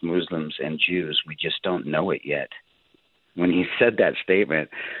 Buddhists, Muslims, and Jews. We just don't know it yet. When he said that statement,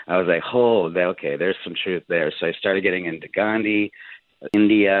 I was like, oh, okay, there's some truth there. So I started getting into Gandhi,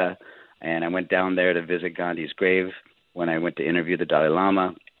 India, and I went down there to visit Gandhi's grave when I went to interview the Dalai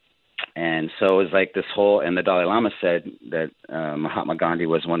Lama. And so it was like this whole, and the Dalai Lama said that Mahatma Gandhi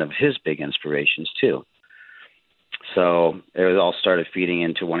was one of his big inspirations too. So it all started feeding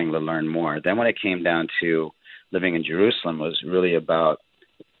into wanting to learn more. Then when it came down to living in Jerusalem, it was really about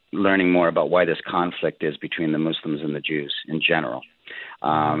learning more about why this conflict is between the Muslims and the Jews in general.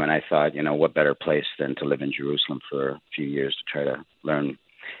 And I thought, what better place than to live in Jerusalem for a few years to try to learn.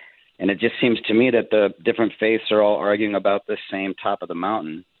 And it just seems to me that the different faiths are all arguing about the same top of the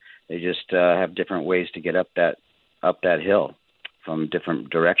mountain. They just have different ways to get up that hill from different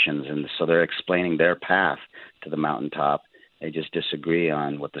directions. And so they're explaining their path to the mountaintop. They just disagree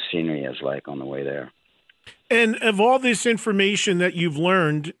on what the scenery is like on the way there. And of all this information that you've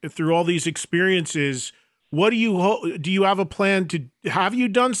learned through all these experiences, what do you have a plan to, have you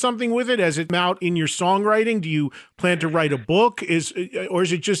done something with it? Has it come out in your songwriting? Do you plan to write a book? Or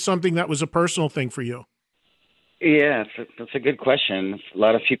is it just something that was a personal thing for you? Yeah, that's a good question. A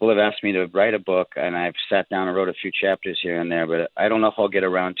lot of people have asked me to write a book, and I've sat down and wrote a few chapters here and there, but I don't know if I'll get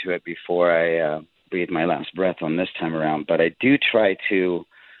around to it before I breathe my last breath on this time around. But I do try to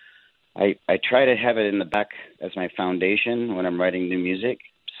I try to have it in the back as my foundation when I'm writing new music.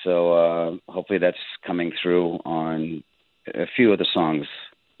 So hopefully that's coming through on a few of the songs,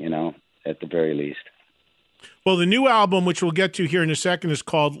 at the very least. Well, the new album, which we'll get to here in a second, is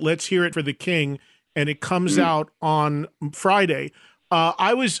called Let's Hear It for the King, and it comes out on Friday.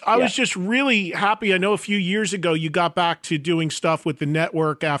 I was just really happy. I know a few years ago you got back to doing stuff with the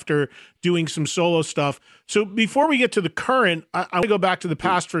network after doing some solo stuff. So before we get to the current, I want to go back to the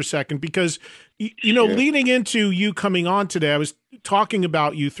past for a second, because, leading into you coming on today, I was talking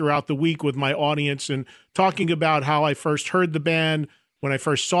about you throughout the week with my audience and talking about how I first heard the band, when I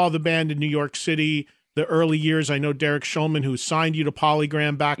first saw the band in New York City, the early years. I know Derek Schulman, who signed you to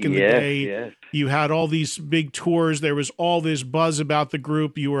Polygram back in the day. Yes. You had all these big tours. There was all this buzz about the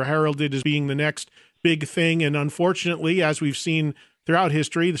group. You were heralded as being the next big thing. And unfortunately, as we've seen throughout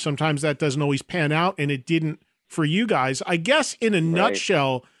history, sometimes that doesn't always pan out, and it didn't for you guys. I guess in a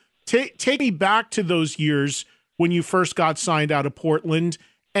nutshell, take me back to those years when you first got signed out of Portland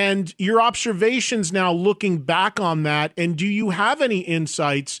and your observations now looking back on that. And do you have any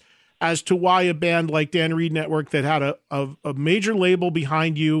insights as to why a band like Dan Reed Network, that had a major label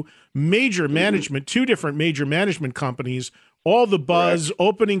behind you, major management, two different major management companies, all the buzz,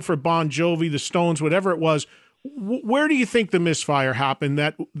 opening for Bon Jovi, the Stones, whatever it was, where do you think the misfire happened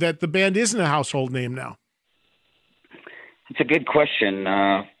that the band isn't a household name now? It's a good question.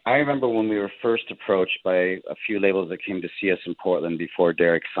 I remember when we were first approached by a few labels that came to see us in Portland before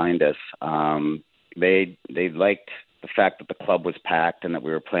Derek signed us. They liked the fact that the club was packed and that we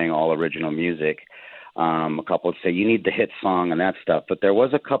were playing all original music. A couple would say, you need the hit song and that stuff. But there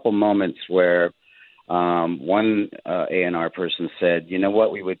was a couple moments where one A&R person said, you know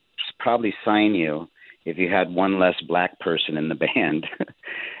what, we would probably sign you if you had one less black person in the band.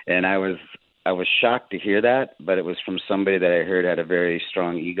 And I was shocked to hear that, but it was from somebody that I heard had a very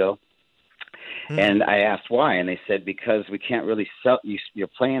strong ego. And I asked why, and they said, because we can't really sell, you're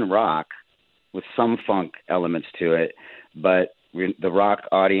playing rock with some funk elements to it, but the rock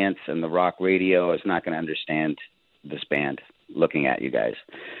audience and the rock radio is not going to understand this band looking at you guys.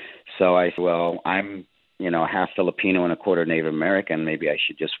 So I said, well, I'm, half Filipino and a quarter Native American. Maybe I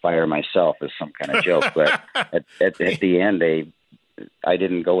should just fire myself as some kind of joke. But at the end, I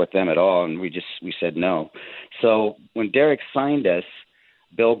didn't go with them at all, and we said no. So when Derek signed us,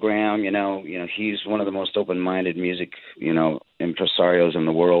 Bill Graham, he's one of the most open-minded music, impresarios in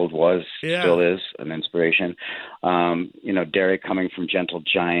the world, still is an inspiration. Derek coming from Gentle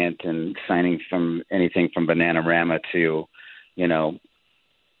Giant and signing from anything from Bananarama to,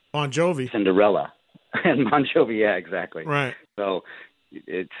 Bon Jovi, Cinderella, and Bon Jovi. Yeah, exactly. Right. So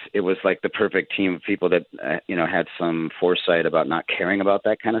it was like the perfect team of people that, had some foresight about not caring about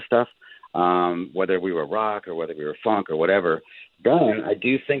that kind of stuff, whether we were rock or whether we were funk or whatever. done, I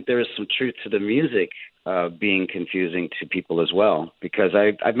do think there is some truth to the music being confusing to people as well, because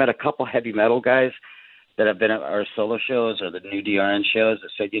I've met a couple heavy metal guys that have been at our solo shows or the new DRN shows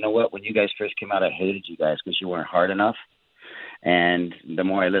that said, you know what, when you guys first came out, I hated you guys because you weren't hard enough. And the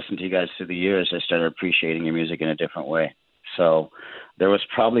more I listened to you guys through the years, I started appreciating your music in a different way. So there was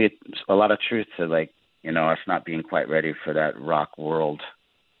probably a lot of truth to, like, you know, us not being quite ready for that rock world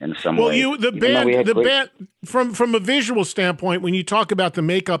in some way. Well, the band, from a visual standpoint, when you talk about the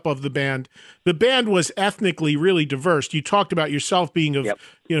makeup of the band was ethnically really diverse. You talked about yourself being of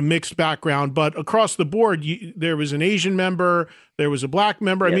mixed background, but across the board, there was an Asian member, there was a black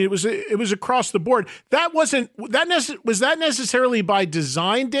member. I mean, it was across the board. Was that necessarily by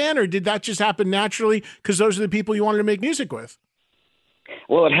design, Dan, or did that just happen naturally because those are the people you wanted to make music with?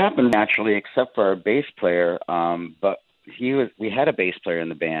 Well, it happened naturally, except for our bass player, but we had a bass player in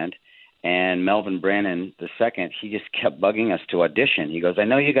the band, and Melvin Brannon II, he just kept bugging us to audition. He goes, I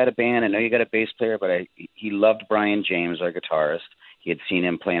know you got a band, I know you got a bass player, but he loved Brian James, our guitarist. He had seen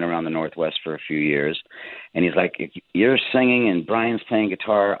him playing around the Northwest for a few years, and he's like, if you're singing and Brian's playing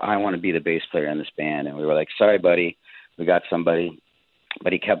guitar, I want to be the bass player in this band. And we were like, sorry, buddy, we got somebody.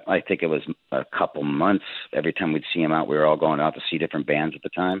 But he kept, I think it was a couple months, every time we'd see him out, we were all going out to see different bands at the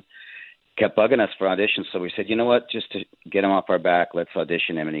time, kept bugging us for auditions. So we said, you know what, just to get him off our back, let's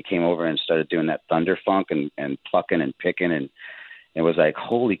audition him. And he came over and started doing that thunder funk and plucking and picking. And it was like,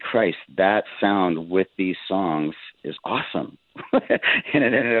 holy Christ, that sound with these songs is awesome. And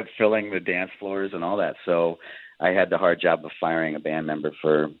it ended up filling the dance floors and all that. So I had the hard job of firing a band member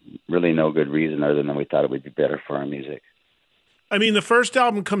for really no good reason other than we thought it would be better for our music. I mean, the first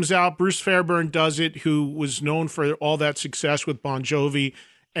album comes out, Bruce Fairbairn does it, who was known for all that success with Bon Jovi,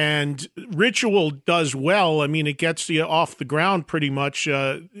 and Ritual does well. I mean, it gets you off the ground pretty much.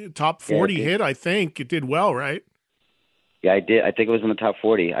 Top 40 hit, I think. It did well, right? Yeah, I did. I think it was in the top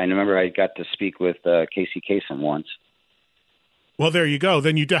 40. I remember I got to speak with Casey Kasem once. Well, there you go.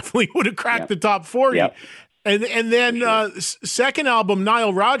 Then you definitely would have cracked the top 40. Yep. And then second album,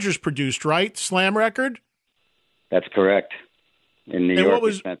 Nile Rodgers produced, right? Slam record? That's correct. In New York,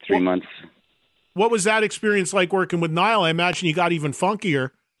 we spent 3 months. What was that experience like working with Nile? I imagine you got even funkier.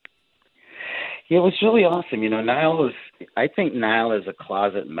 Yeah, it was really awesome. You know, I think Nile is a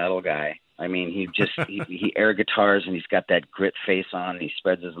closet metal guy. I mean, he air guitars and he's got that grit face on. And he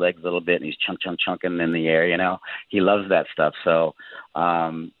spreads his legs a little bit and he's chunking in the air, you know. He loves that stuff. So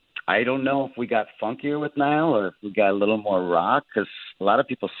I don't know if we got funkier with Nile or if we got a little more rock, because a lot of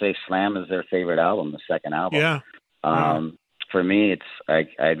people say Slam is their favorite album, the second album. Yeah. For me,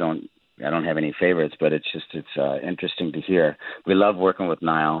 I don't have any favorites, but it's interesting to hear. We love working with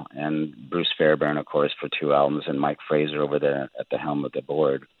Nile and Bruce Fairbairn, of course, for 2 albums, and Mike Fraser over there at the helm of the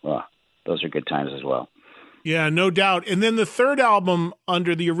board. Well, those are good times as well. Yeah, no doubt. And then the third album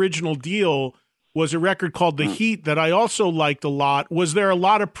under the original deal was a record called The Heat that I also liked a lot. Was there a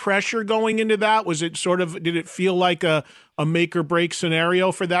lot of pressure going into that? Was it did it feel like a make or break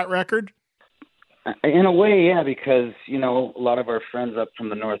scenario for that record? In a way, yeah, because, you know, a lot of our friends up from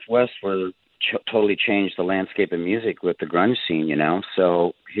the Northwest were totally changed the landscape of music with the grunge scene, you know.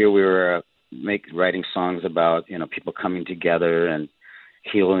 So here we were writing songs about, you know, people coming together and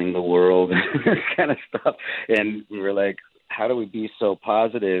healing the world and this kind of stuff. And we were like, how do we be so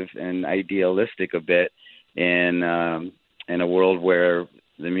positive and idealistic a bit in a world where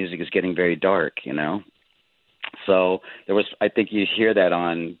the music is getting very dark, you know? So I think you hear that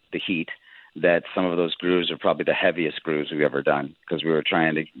on The Heat, that some of those grooves are probably the heaviest grooves we've ever done, because we were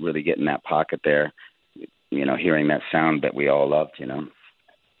trying to really get in that pocket there, you know, hearing that sound that we all loved, you know.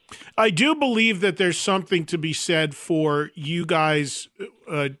 I do believe that there's something to be said for you guys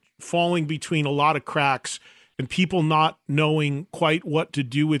falling between a lot of cracks and people not knowing quite what to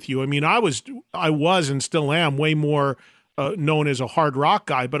do with you. I mean, I was and still am way more known as a hard rock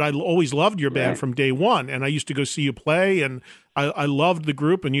guy, but I always loved your band from day one, and I used to go see you play, and I loved the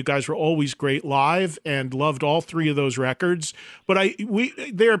group, and you guys were always great live, and loved all 3 of those records. But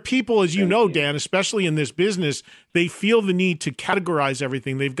there are people, as you know, Dan, especially in this business, they feel the need to categorize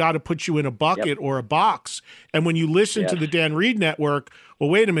everything. They've got to put you in a bucket or a box. And when you listen to the Dan Reed Network, well,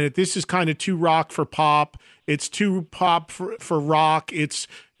 wait a minute, this is kind of too rock for pop. It's too pop for rock. It's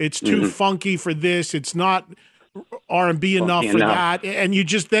too funky for this. It's not R&B enough for that, and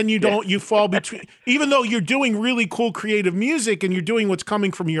you fall between, even though you're doing really cool creative music and you're doing what's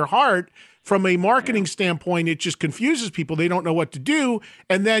coming from your heart, from a marketing standpoint, it just confuses people. They don't know what to do,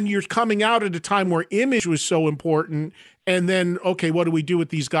 and then you're coming out at a time where image was so important, and then, okay, what do we do with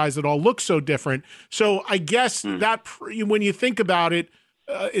these guys that all look so different? So I guess that when you think about it,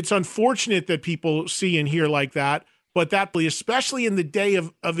 it's unfortunate that people see and hear like that, but that, especially in the day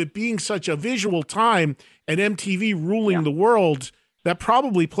of it being such a visual time and MTV ruling the world, that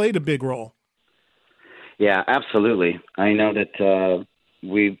probably played a big role. Yeah, absolutely. I know that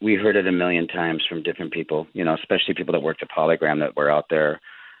we heard it a million times from different people, especially people that worked at Polygram that were out there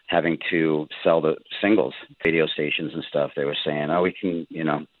having to sell the singles, radio stations and stuff. They were saying, oh, we can,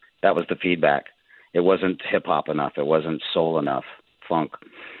 that was the feedback. It wasn't hip hop enough. It wasn't soul enough, funk.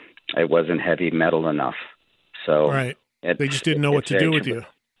 It wasn't heavy metal enough. So they just didn't know what to do with you.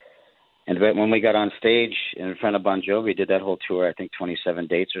 And when we got on stage in front of Bon Jovi, did that whole tour, I think 27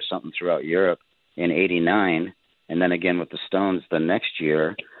 dates or something throughout Europe in '89. And then again with the Stones the next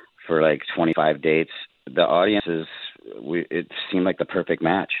year for like 25 dates, the audiences, it seemed like the perfect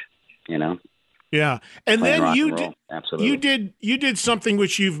match, Yeah. And then you did something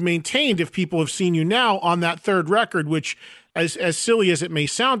which you've maintained, if people have seen you now, on that third record, which, as silly as it may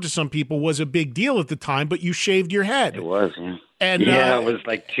sound to some people, was a big deal at the time, but you shaved your head. It was, yeah. And it was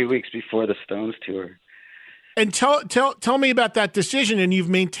like 2 weeks before the Stones tour. And tell me about that decision, and you've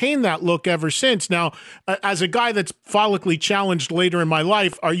maintained that look ever since. Now, as a guy that's follically challenged later in my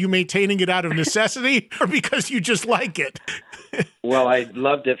life, are you maintaining it out of necessity or because you just like it? Well, I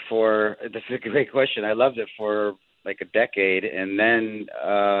loved it that's a great question. I loved it for like a decade, and then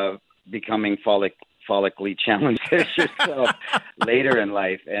becoming follically challenged yourself later in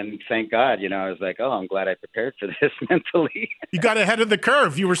life. And thank God, I was like, oh, I'm glad I prepared for this mentally. You got ahead of the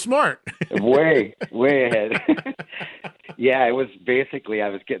curve. You were smart. way ahead. Yeah, it was basically, I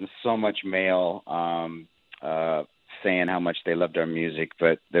was getting so much mail saying how much they loved our music,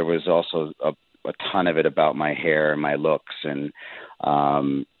 but there was also a ton of it about my hair and my looks, and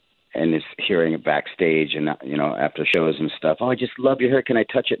just hearing it backstage and, after shows and stuff. Oh, I just love your hair. Can I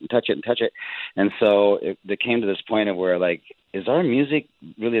touch it and touch it and touch it? And so it came to this point of where, like, is our music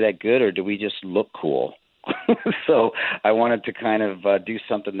really that good, or do we just look cool? So I wanted to kind of do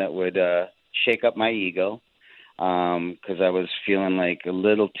something that would shake up my ego, because I was feeling like a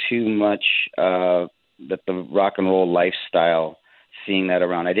little too much that the rock and roll lifestyle, seeing that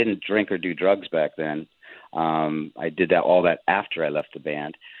around. I didn't drink or do drugs back then. I did all that after I left the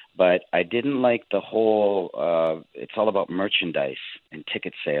band. But I didn't like the whole, it's all about merchandise and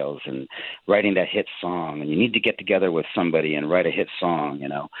ticket sales and writing that hit song. And you need to get together with somebody and write a hit song,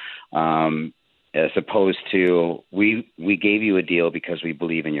 as opposed to we gave you a deal because we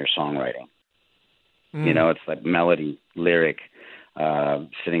believe in your songwriting. It's like melody, lyric,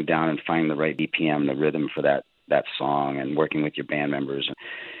 sitting down and finding the right BPM, the rhythm for that song, and working with your band members.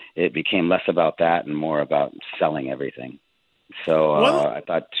 It became less about that and more about selling everything. So I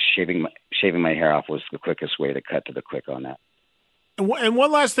thought shaving my hair off was the quickest way to cut to the quick on that. And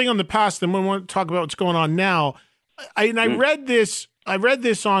one last thing on the past, then we want to talk about what's going on now. I read this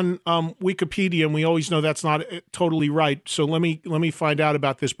on Wikipedia, and we always know that's not totally right. So let me find out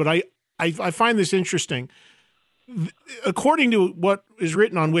about this. But I find this interesting. According to what is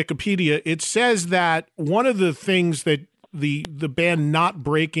written on Wikipedia, it says that one of the things that the band not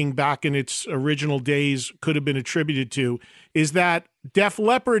breaking back in its original days could have been attributed to is that Def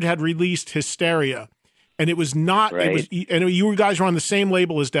Leppard had released Hysteria, and it was not. Right. And you guys were on the same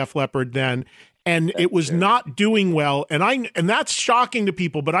label as Def Leppard then, and it was not doing well. And that's shocking to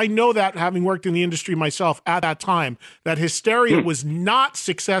people, but I know that, having worked in the industry myself at that time, that Hysteria was not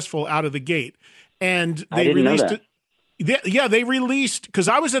successful out of the gate, and they released it. Yeah, they released, because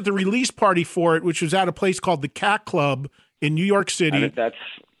I was at the release party for it, which was at a place called the Cat Club in New York City.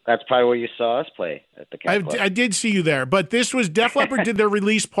 That's probably where you saw us play, at the Cat Club. I did see you there, but this was Def Leppard did their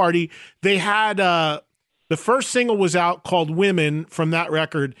release party. They had the first single was out called Women from that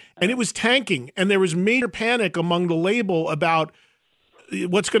record, and it was tanking, and there was major panic among the label about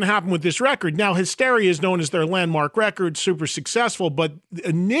what's going to happen with this record. Now, Hysteria is known as their landmark record, super successful, but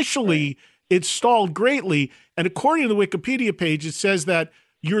initially it stalled greatly. And according to the Wikipedia page, it says that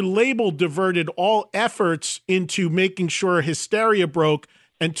your label diverted all efforts into making sure Hysteria broke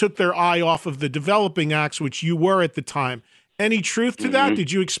and took their eye off of the developing acts, which you were at the time. Any truth to that?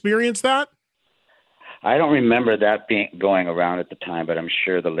 Did you experience that? I don't remember that going around at the time, but I'm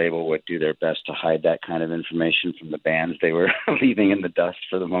sure the label would do their best to hide that kind of information from the bands they were leaving in the dust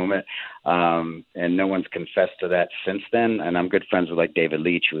for the moment. And no one's confessed to that since then. And I'm good friends with like David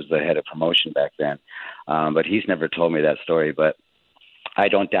Leach, who was the head of promotion back then. But he's never told me that story, but I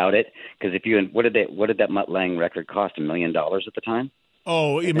don't doubt it. Because what did that Mutt Lange record cost? $1 million at the time?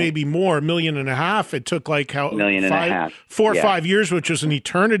 Oh, it may be more, $1.5 million. It took like $1.5 million. 4 or 5 years, which was an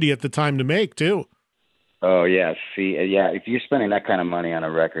eternity at the time to make too. Oh, yeah. See, yeah, if you're spending that kind of money on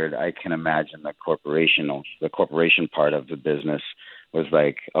a record, I can imagine the corporation part of the business was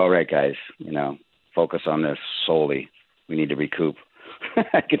like, all right, guys, focus on this solely. We need to recoup.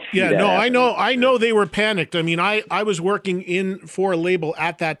 I could see that I know they were panicked. I mean, I was working for a label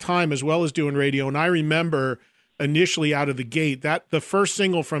at that time as well as doing radio, and I remember initially out of the gate that the first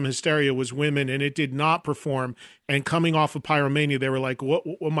single from Hysteria was Women, and it did not perform. And coming off of Pyromania, they were like,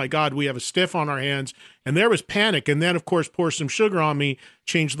 oh my God, we have a stiff on our hands. And there was panic. And then, of course, Pour Some Sugar on Me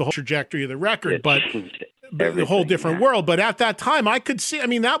changed the whole trajectory of the record, but a whole different world. But at that time, I could see, I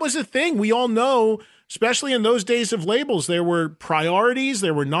mean, that was a thing. We all know, especially in those days of labels, there were priorities,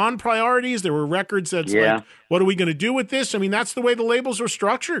 there were non-priorities, there were records that's like, what are we going to do with this? I mean, that's the way the labels were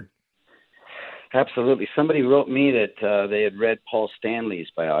structured. Absolutely. Somebody wrote me that they had read Paul Stanley's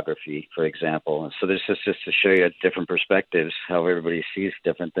biography, for example. So this is just to show you different perspectives, how everybody sees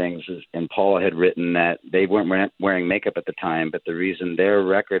different things. And Paul had written that they weren't wearing makeup at the time, but the reason their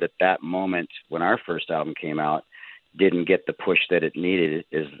record at that moment, when our first album came out, didn't get the push that it needed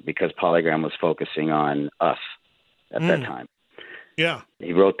is because Polygram was focusing on us at that time. Yeah.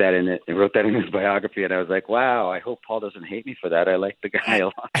 He wrote that in it. He wrote that in his biography, and I was like, "Wow! I hope Paul doesn't hate me for that. I like the guy a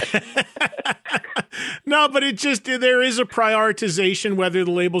lot." No, but it just there is a prioritization, whether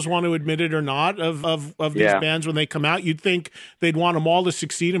the labels want to admit it or not, of these bands when they come out. You'd think they'd want them all to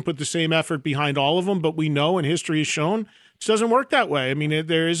succeed and put the same effort behind all of them, but we know, and history has shown, it doesn't work that way. I mean,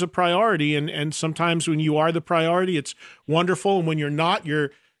 there is a priority, and sometimes when you are the priority, it's wonderful, and when you're not,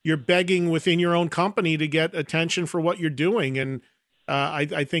 you're begging within your own company to get attention for what you're doing, and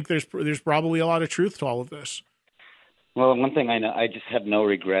I think there's probably a lot of truth to all of this. Well, one thing I know, I just have no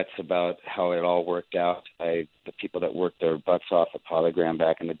regrets about how it all worked out. The people that worked their butts off at Polygram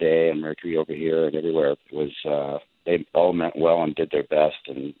back in the day, and Mercury over here and everywhere, they all meant well and did their best.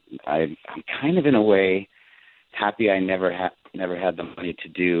 And I'm kind of in a way happy I never had the money to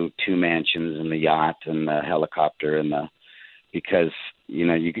do 2 mansions and the yacht and the helicopter because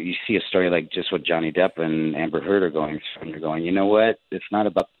you see a story like just what Johnny Depp and Amber Heard are going through, and you're going, you know what? It's not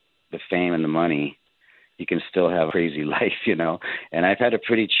about the fame and the money. You can still have a crazy life, And I've had a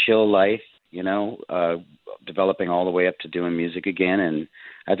pretty chill life, developing all the way up to doing music again, and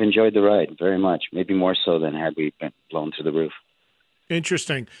I've enjoyed the ride very much, maybe more so than had we been blown through the roof.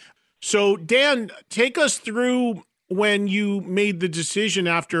 Interesting. So, Dan, take us through when you made the decision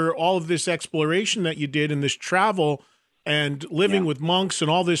after all of this exploration that you did and this travel and living with monks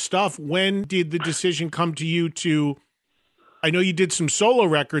and all this stuff. When did the decision come to you to, I know you did some solo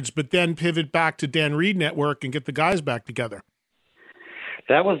records, but then pivot back to Dan Reed Network and get the guys back together?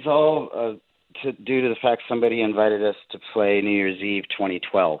 That was all due to the fact somebody invited us to play New Year's Eve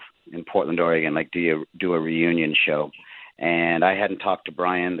 2012 in Portland, Oregon, do a reunion show. And I hadn't talked to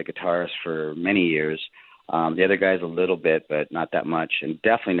Brian, the guitarist, for many years. The other guys a little bit, but not that much, and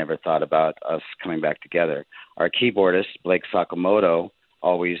definitely never thought about us coming back together. Our keyboardist, Blake Sakamoto,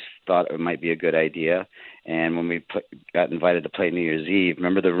 always thought it might be a good idea. And when we got invited to play New Year's Eve,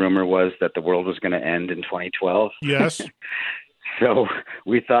 remember the rumor was that the world was going to end in 2012? Yes. So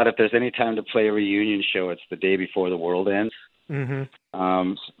we thought if there's any time to play a reunion show, it's the day before the world ends.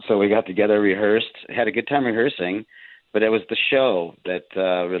 Mm-hmm. So we got together, rehearsed, had a good time rehearsing, but it was the show that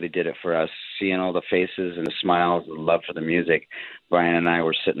really did it for us, seeing all the faces and the smiles and the love for the music. Brian and I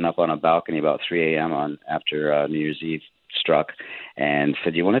were sitting up on a balcony about 3 a.m. after New Year's Eve struck and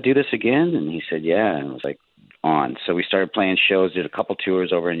said, "You want to do this again?" And he said, "Yeah." And I was like, on. So we started playing shows, did a couple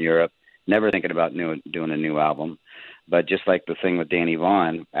tours over in Europe, never thinking about doing a new album. But just like the thing with Danny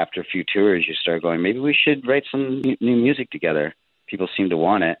Vaughan, after a few tours, you start going, maybe we should write some new music together. People seem to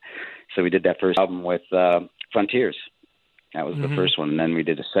want it. So we did that first album with Frontiers. That was the first one. And then we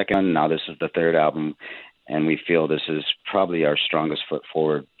did a second one. Now this is the third album. And we feel this is probably our strongest foot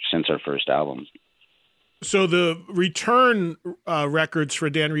forward since our first album. So the return records for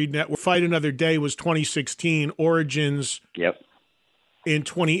Dan Reed Network, Fight Another Day was 2016, Origins in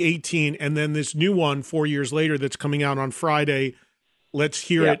 2018, and then this new one 4 years later that's coming out on Friday, Let's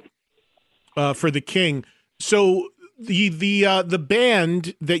Hear It for the King. So the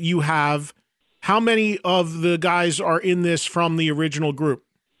band that you have, how many of the guys are in this from the original group?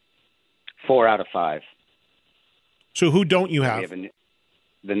 4 out of 5. So who don't you have? We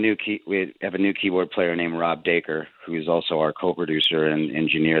have a new keyboard player named Rob Dacre, who's also our co-producer and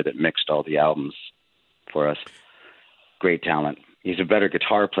engineer that mixed all the albums for us. Great talent. He's a better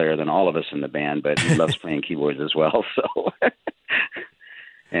guitar player than all of us in the band, but he loves playing keyboards as well. So,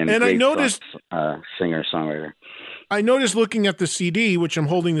 and I noticed singer-songwriter. I noticed looking at the CD, which I'm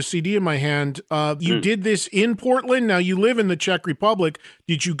holding the CD in my hand. You did this in Portland. Now you live in the Czech Republic.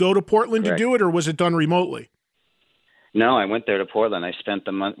 Did you go to Portland to do it, or was it done remotely? No, I went there to Portland. I spent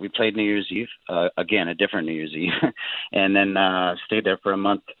the month. We played New Year's Eve, again, a different New Year's Eve, and then stayed there for a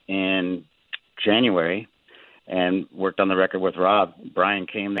month in January and worked on the record with Rob. Brian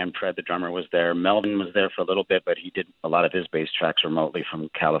came, and Fred, the drummer, was there. Melvin was there for a little bit, but he did a lot of his bass tracks remotely from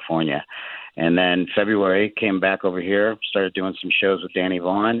California. And then February, came back over here, started doing some shows with Danny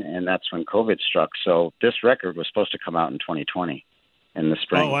Vaughan, and that's when COVID struck. So this record was supposed to come out in 2020 in the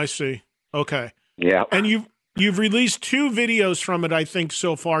spring. Oh, I see. Okay. Yeah. And you've released 2 videos from it, I think,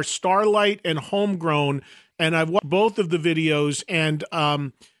 so far, Starlight and Homegrown, and I've watched both of the videos. And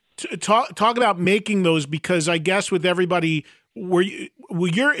talk about making those, because I guess with everybody,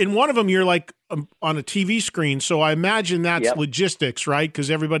 you're in one of them, you're like on a TV screen, so I imagine that's logistics, right?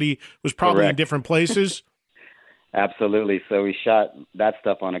 Because everybody was probably in different places. Absolutely. So we shot that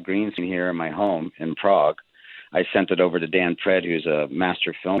stuff on a green screen here in my home in Prague. I sent it over to Dan Fred, who's a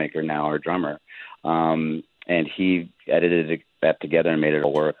master filmmaker now, our drummer, and he edited that together and made it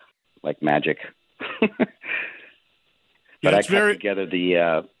all work like magic. But I cut together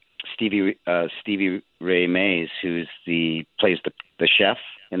the Stevie Ray Mays, plays the chef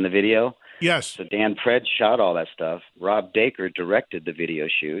in the video. Yes. So Dan Fred shot all that stuff. Rob Dacre directed the video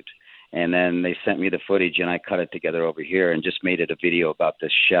shoot, and then they sent me the footage, and I cut it together over here and just made it a video about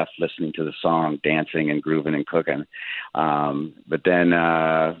this chef listening to the song, dancing and grooving and cooking. But then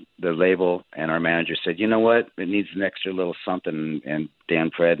the label and our manager said, you know what, it needs an extra little something, and Dan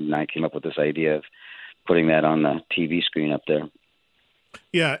Fred and I came up with this idea of putting that on the TV screen up there.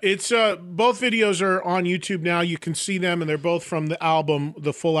 Yeah, it's both videos are on YouTube now. You can see them, and they're both from the album,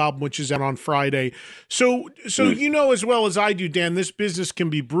 the full album, which is out on Friday. So you know as well as I do, Dan, this business can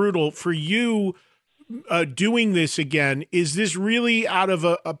be brutal. For you doing this again, is this really out of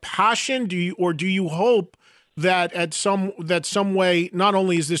a passion? Do you hope that some way, not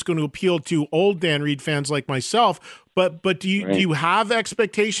only is this going to appeal to old Dan Reed fans like myself, but do you have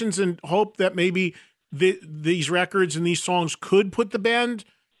expectations and hope that maybe these records and these songs could put the band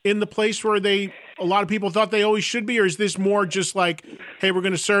in the place where a lot of people thought they always should be? Or is this more just like, hey, we're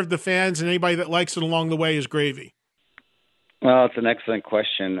going to serve the fans, and anybody that likes it along the way is gravy? Well, it's an excellent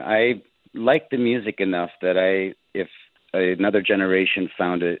question. I like the music enough that if another generation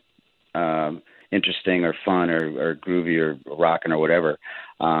found it interesting or fun or groovy or rocking or whatever,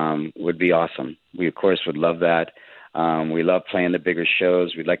 would be awesome. We, of course, would love that. We love playing the bigger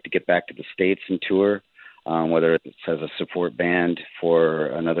shows. We'd like to get back to the States and tour, whether it's as a support band for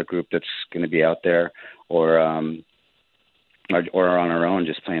another group that's going to be out there, or on our own,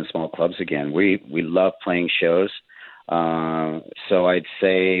 just playing small clubs again. We love playing shows. So I'd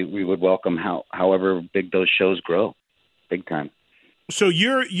say we would welcome however big those shows grow, big time. So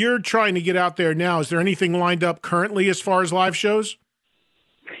you're trying to get out there now. Is there anything lined up currently as far as live shows?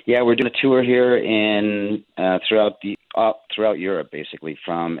 Yeah, we're doing a tour here throughout Europe, basically,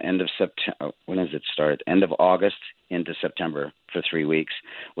 from end of September. When does it start? End of August into September for 3 weeks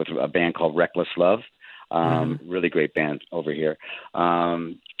with a band called Reckless Love. Really great band over here.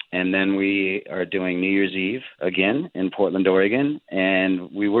 And then we are doing New Year's Eve again in Portland, Oregon.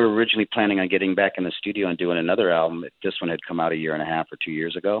 And we were originally planning on getting back in the studio and doing another album. This one had come out 1.5 years or 2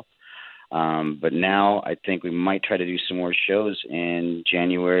 years ago. But now I think we might try to do some more shows in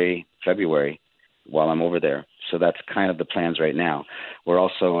January, February while I'm over there. So that's kind of the plans right now. We're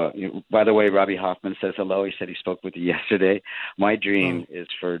also, by the way, Robbie Hoffman says hello. He said he spoke with you yesterday. My dream is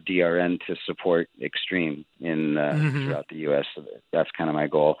for DRN to support Extreme throughout the U.S. So that's kind of my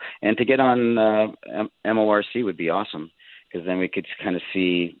goal. And to get on MORC would be awesome, because then we could kind of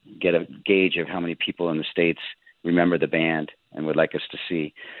get a gauge of how many people in the States remember the band and would like us to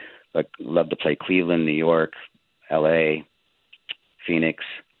see. But love to play Cleveland, New York, L.A., Phoenix,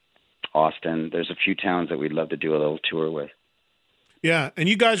 Austin. There's a few towns that we'd love to do a little tour with. Yeah, and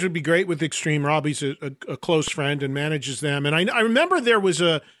you guys would be great with Extreme. Robbie's a close friend and manages them. And I remember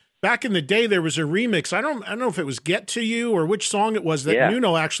back in the day, there was a remix. I don't know if it was Get To You or which song it was that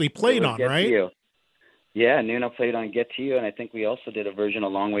Nuno actually played on, right? To You. Yeah, Nuno played on Get To You, and I think we also did a version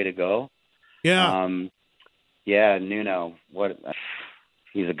of Long Way To Go. Yeah. Nuno,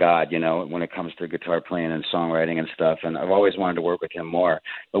 he's a god, when it comes to guitar playing and songwriting and stuff. And I've always wanted to work with him more.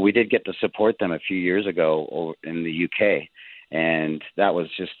 But we did get to support them a few years ago in the UK. And that was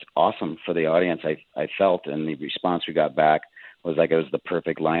just awesome for the audience, I felt. And the response we got back was like it was the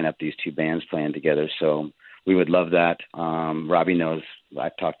perfect lineup, these two bands playing together. So we would love that. Robbie knows.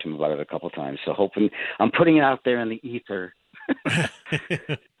 I've talked to him about it a couple of times. So hoping I'm putting it out there in the ether.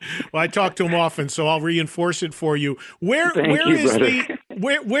 Well, I talk to him often, so I'll reinforce it for you. Where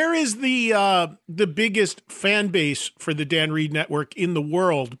is the biggest fan base for the Dan Reed Network in the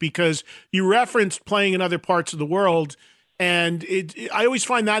world? Because you referenced playing in other parts of the world, and I always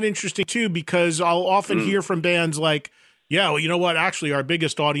find that interesting too, because I'll often hear from bands like, Yeah, well, you know what? Actually, our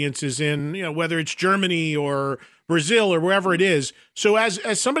biggest audience is in, whether it's Germany or Brazil or wherever it is. So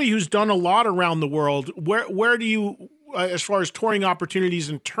as somebody who's done a lot around the world, where do you, as far as touring opportunities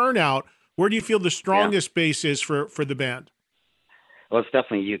and turnout, where do you feel the strongest base is for the band? Well, it's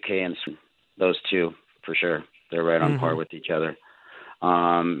definitely UK and those two for sure. They're right on par with each other.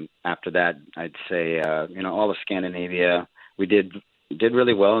 After that, I'd say, all of Scandinavia, we did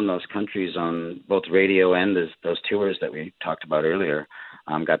really well in those countries on both radio and those tours that we talked about earlier.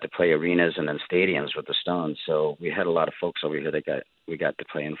 Got to play arenas and then stadiums with the Stones. So we had a lot of folks over here that we got to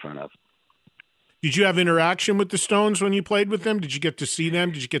play in front of. Did you have interaction with the Stones when you played with them? Did you get to see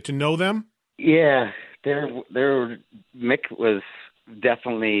them? Did you get to know them? Yeah, Mick was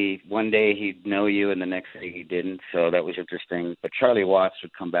definitely, one day he'd know you and the next day he didn't. So that was interesting. But Charlie Watts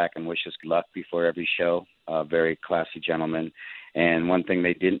would come back and wish us luck before every show. Very classy gentleman. And one thing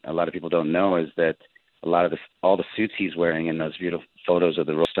a lot of people don't know is that all the suits he's wearing in those beautiful photos of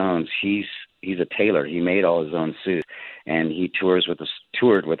the Rolling Stones, he's a tailor. He made all his own suits, and he toured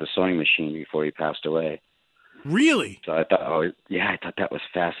with a sewing machine before he passed away. Really? So I thought that was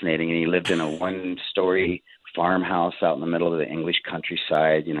fascinating. And he lived in a one-story farmhouse out in the middle of the English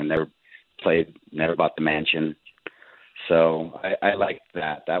countryside. Never bought the mansion. So I liked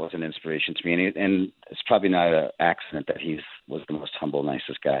that. That was an inspiration to me. And it's probably not an accident that he was the most humble,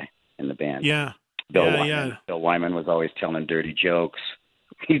 nicest guy in the band. Yeah. Bill Wyman was always telling dirty jokes.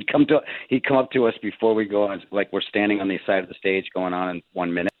 He'd come up to us before we go on, like we're standing on the side of the stage going on in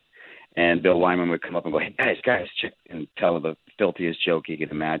 1 minute. And Bill Wyman would come up and go, "Hey, guys, check," and tell the filthiest joke he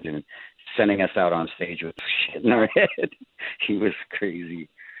could imagine, sending us out on stage with shit in our head. He was crazy.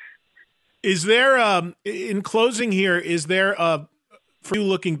 Is there, in closing here, for you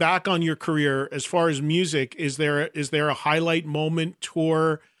looking back on your career as far as music, is there a highlight moment,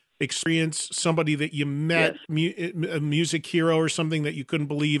 tour, experience, somebody that you met, a music hero or something that you couldn't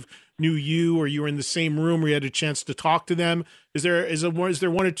believe knew you, or you were in the same room where you had a chance to talk to them? Is there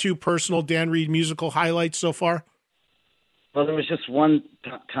one or two personal Dan Reed musical highlights so far? Well, there was just one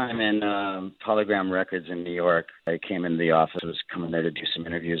time in Polygram Records in New York. I came into the office, I was coming there to do some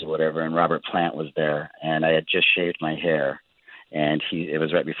interviews or whatever, and Robert Plant was there, and I had just shaved my hair. And it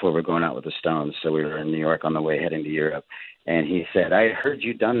was right before we were going out with the Stones, so we were in New York on the way heading to Europe. And he said, "I heard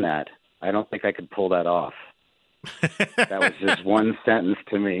you done that. I don't think I could pull that off." That was just one sentence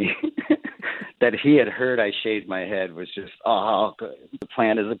to me. That he had heard I shaved my head was just, the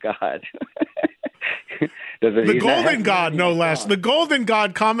Plant is a god. The Golden God, no less. The Golden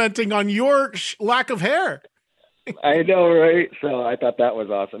God commenting on your lack of hair. I know, right? So I thought that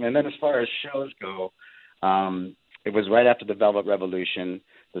was awesome. And then as far as shows go, it was right after the Velvet Revolution.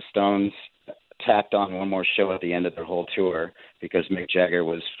 The Stones tacked on one more show at the end of their whole tour because Mick Jagger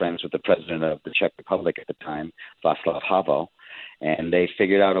was friends with the president of the Czech Republic at the time, Václav Havel. And they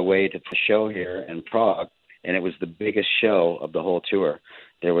figured out a way to put a show here in Prague, and it was the biggest show of the whole tour.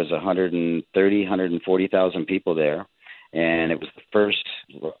 There was 140,000 people there, and it was the first,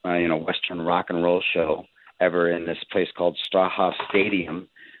 Western rock and roll show ever in this place called Straha Stadium,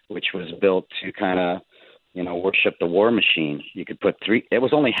 which was built to kind of, worship the war machine. You could put it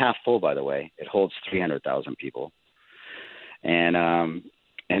was only half full, by the way. It holds 300,000 people. And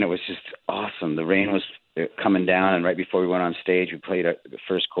it was just awesome. The rain was coming down, and right before we went on stage, we played the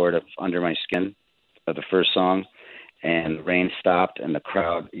first chord of Under My Skin of the first song, and the rain stopped, and the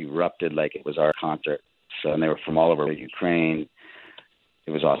crowd erupted like it was our concert. So, and they were from all over Ukraine.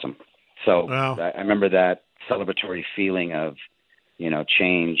 It was awesome. So wow. I remember that celebratory feeling of,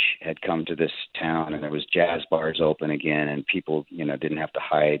 change had come to this town, and there was jazz bars open again, and people, didn't have to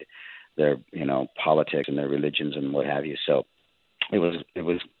hide their, politics and their religions and what have you. So it was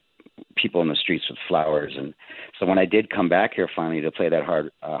people in the streets with flowers. And so when I did come back here finally to play that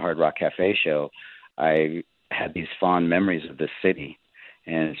Hard Rock Cafe show, I had these fond memories of this city,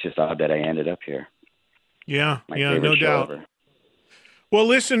 and it's just odd that I ended up here. Yeah, no doubt. Ever. Well,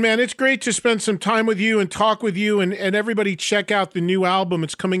 listen, man, it's great to spend some time with you and talk with you, and everybody check out the new album.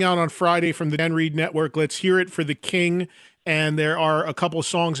 It's coming out on Friday from the Dan Reed Network. Let's Hear It for the King. And there are a couple of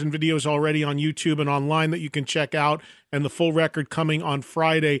songs and videos already on YouTube and online that you can check out, and the full record coming on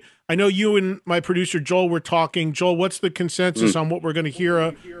Friday. I know you and my producer Joel were talking. Joel, what's the consensus on what we're going to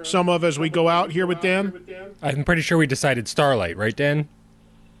hear some of as we go out here with Dan? I'm pretty sure we decided Starlight, right, Dan?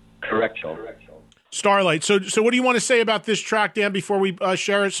 Correct, Joel. Starlight. So what do you want to say about this track, Dan, before we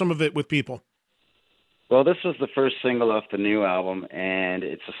share some of it with people? Well, this was the first single off the new album, and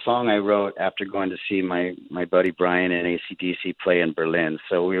it's a song I wrote after going to see my buddy Brian and AC/DC play in Berlin.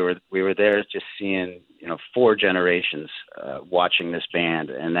 So we were there just seeing 4 generations watching this band,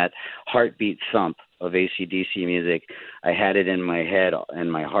 and that heartbeat thump of AC/DC music, I had it in my head and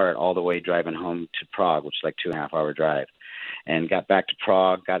my heart all the way driving home to Prague, which is like 2.5-hour drive. And got back to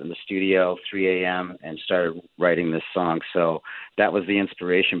Prague, got in the studio 3 a.m. and started writing this song. So that was the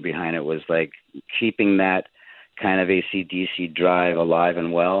inspiration behind it, was like keeping that kind of AC/DC drive alive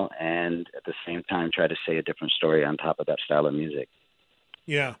and well, and at the same time try to say a different story on top of that style of music.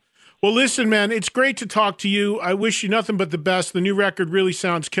 Yeah. Well, listen, man, it's great to talk to you. I wish you nothing but the best. The new record really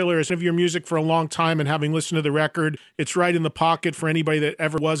sounds killer. As of your music for a long time, and having listened to the record, it's right in the pocket for anybody that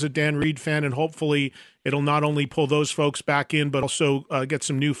ever was a Dan Reed fan, and hopefully it'll not only pull those folks back in, but also get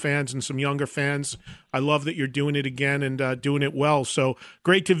some new fans and some younger fans. I love that you're doing it again and doing it well. So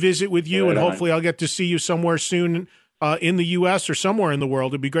great to visit with you, and hopefully I'll get to see you somewhere soon in the U.S. or somewhere in the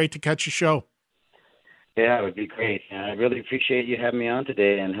world. It'd be great to catch a show. Yeah, it would be great. And I really appreciate you having me on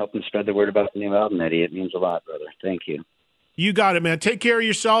today and helping spread the word about the new album, Eddie. It means a lot, brother. Thank you. You got it, man. Take care of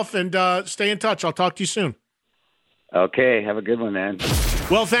yourself and stay in touch. I'll talk to you soon. Okay, have a good one, man.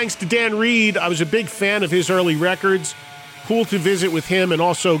 Well, thanks to Dan Reed. I was a big fan of his early records. Cool to visit with him, and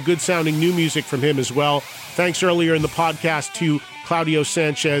also good-sounding new music from him as well. Thanks earlier in the podcast to Claudio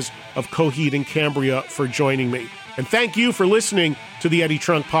Sanchez of Coheed and Cambria for joining me. And thank you for listening to the Eddie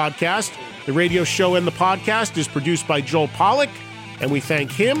Trunk Podcast. The radio show and the podcast is produced by Joel Pollack, and we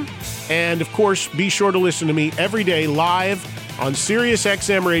thank him. And, of course, be sure to listen to me every day live on Sirius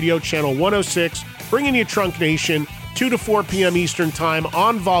XM Radio, Channel 106, bringing you Trunk Nation, 2 to 4 p.m. Eastern Time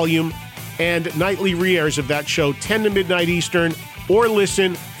on volume, and nightly re-airs of that show, 10 to midnight Eastern, or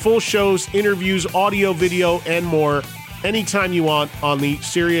listen, full shows, interviews, audio, video, and more, anytime you want on the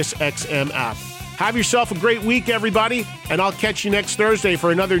Sirius XM app. Have yourself a great week, everybody, and I'll catch you next Thursday for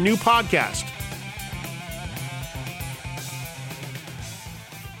another new podcast.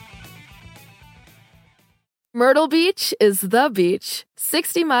 Myrtle Beach is the beach.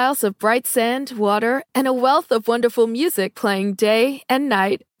 60 miles of bright sand, water, and a wealth of wonderful music playing day and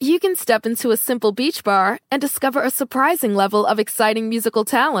night. You can step into a simple beach bar and discover a surprising level of exciting musical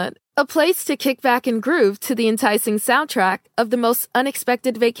talent. A place to kick back and groove to the enticing soundtrack of the most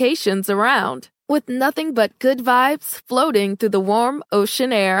unexpected vacations around. With nothing but good vibes floating through the warm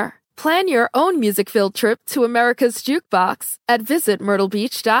ocean air. Plan your own music-filled trip to America's Jukebox at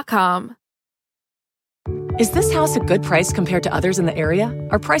visitmyrtlebeach.com. Is this house a good price compared to others in the area?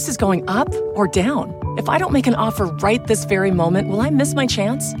 Are prices going up or down? If I don't make an offer right this very moment, will I miss my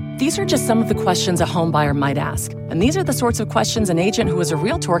chance? These are just some of the questions a home buyer might ask. And these are the sorts of questions an agent who is a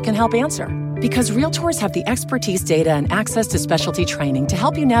Realtor can help answer. Because Realtors have the expertise, data, and access to specialty training to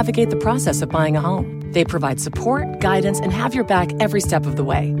help you navigate the process of buying a home. They provide support, guidance, and have your back every step of the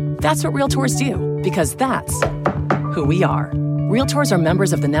way. That's what Realtors do, because that's who we are. Realtors are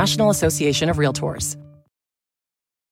members of the National Association of Realtors.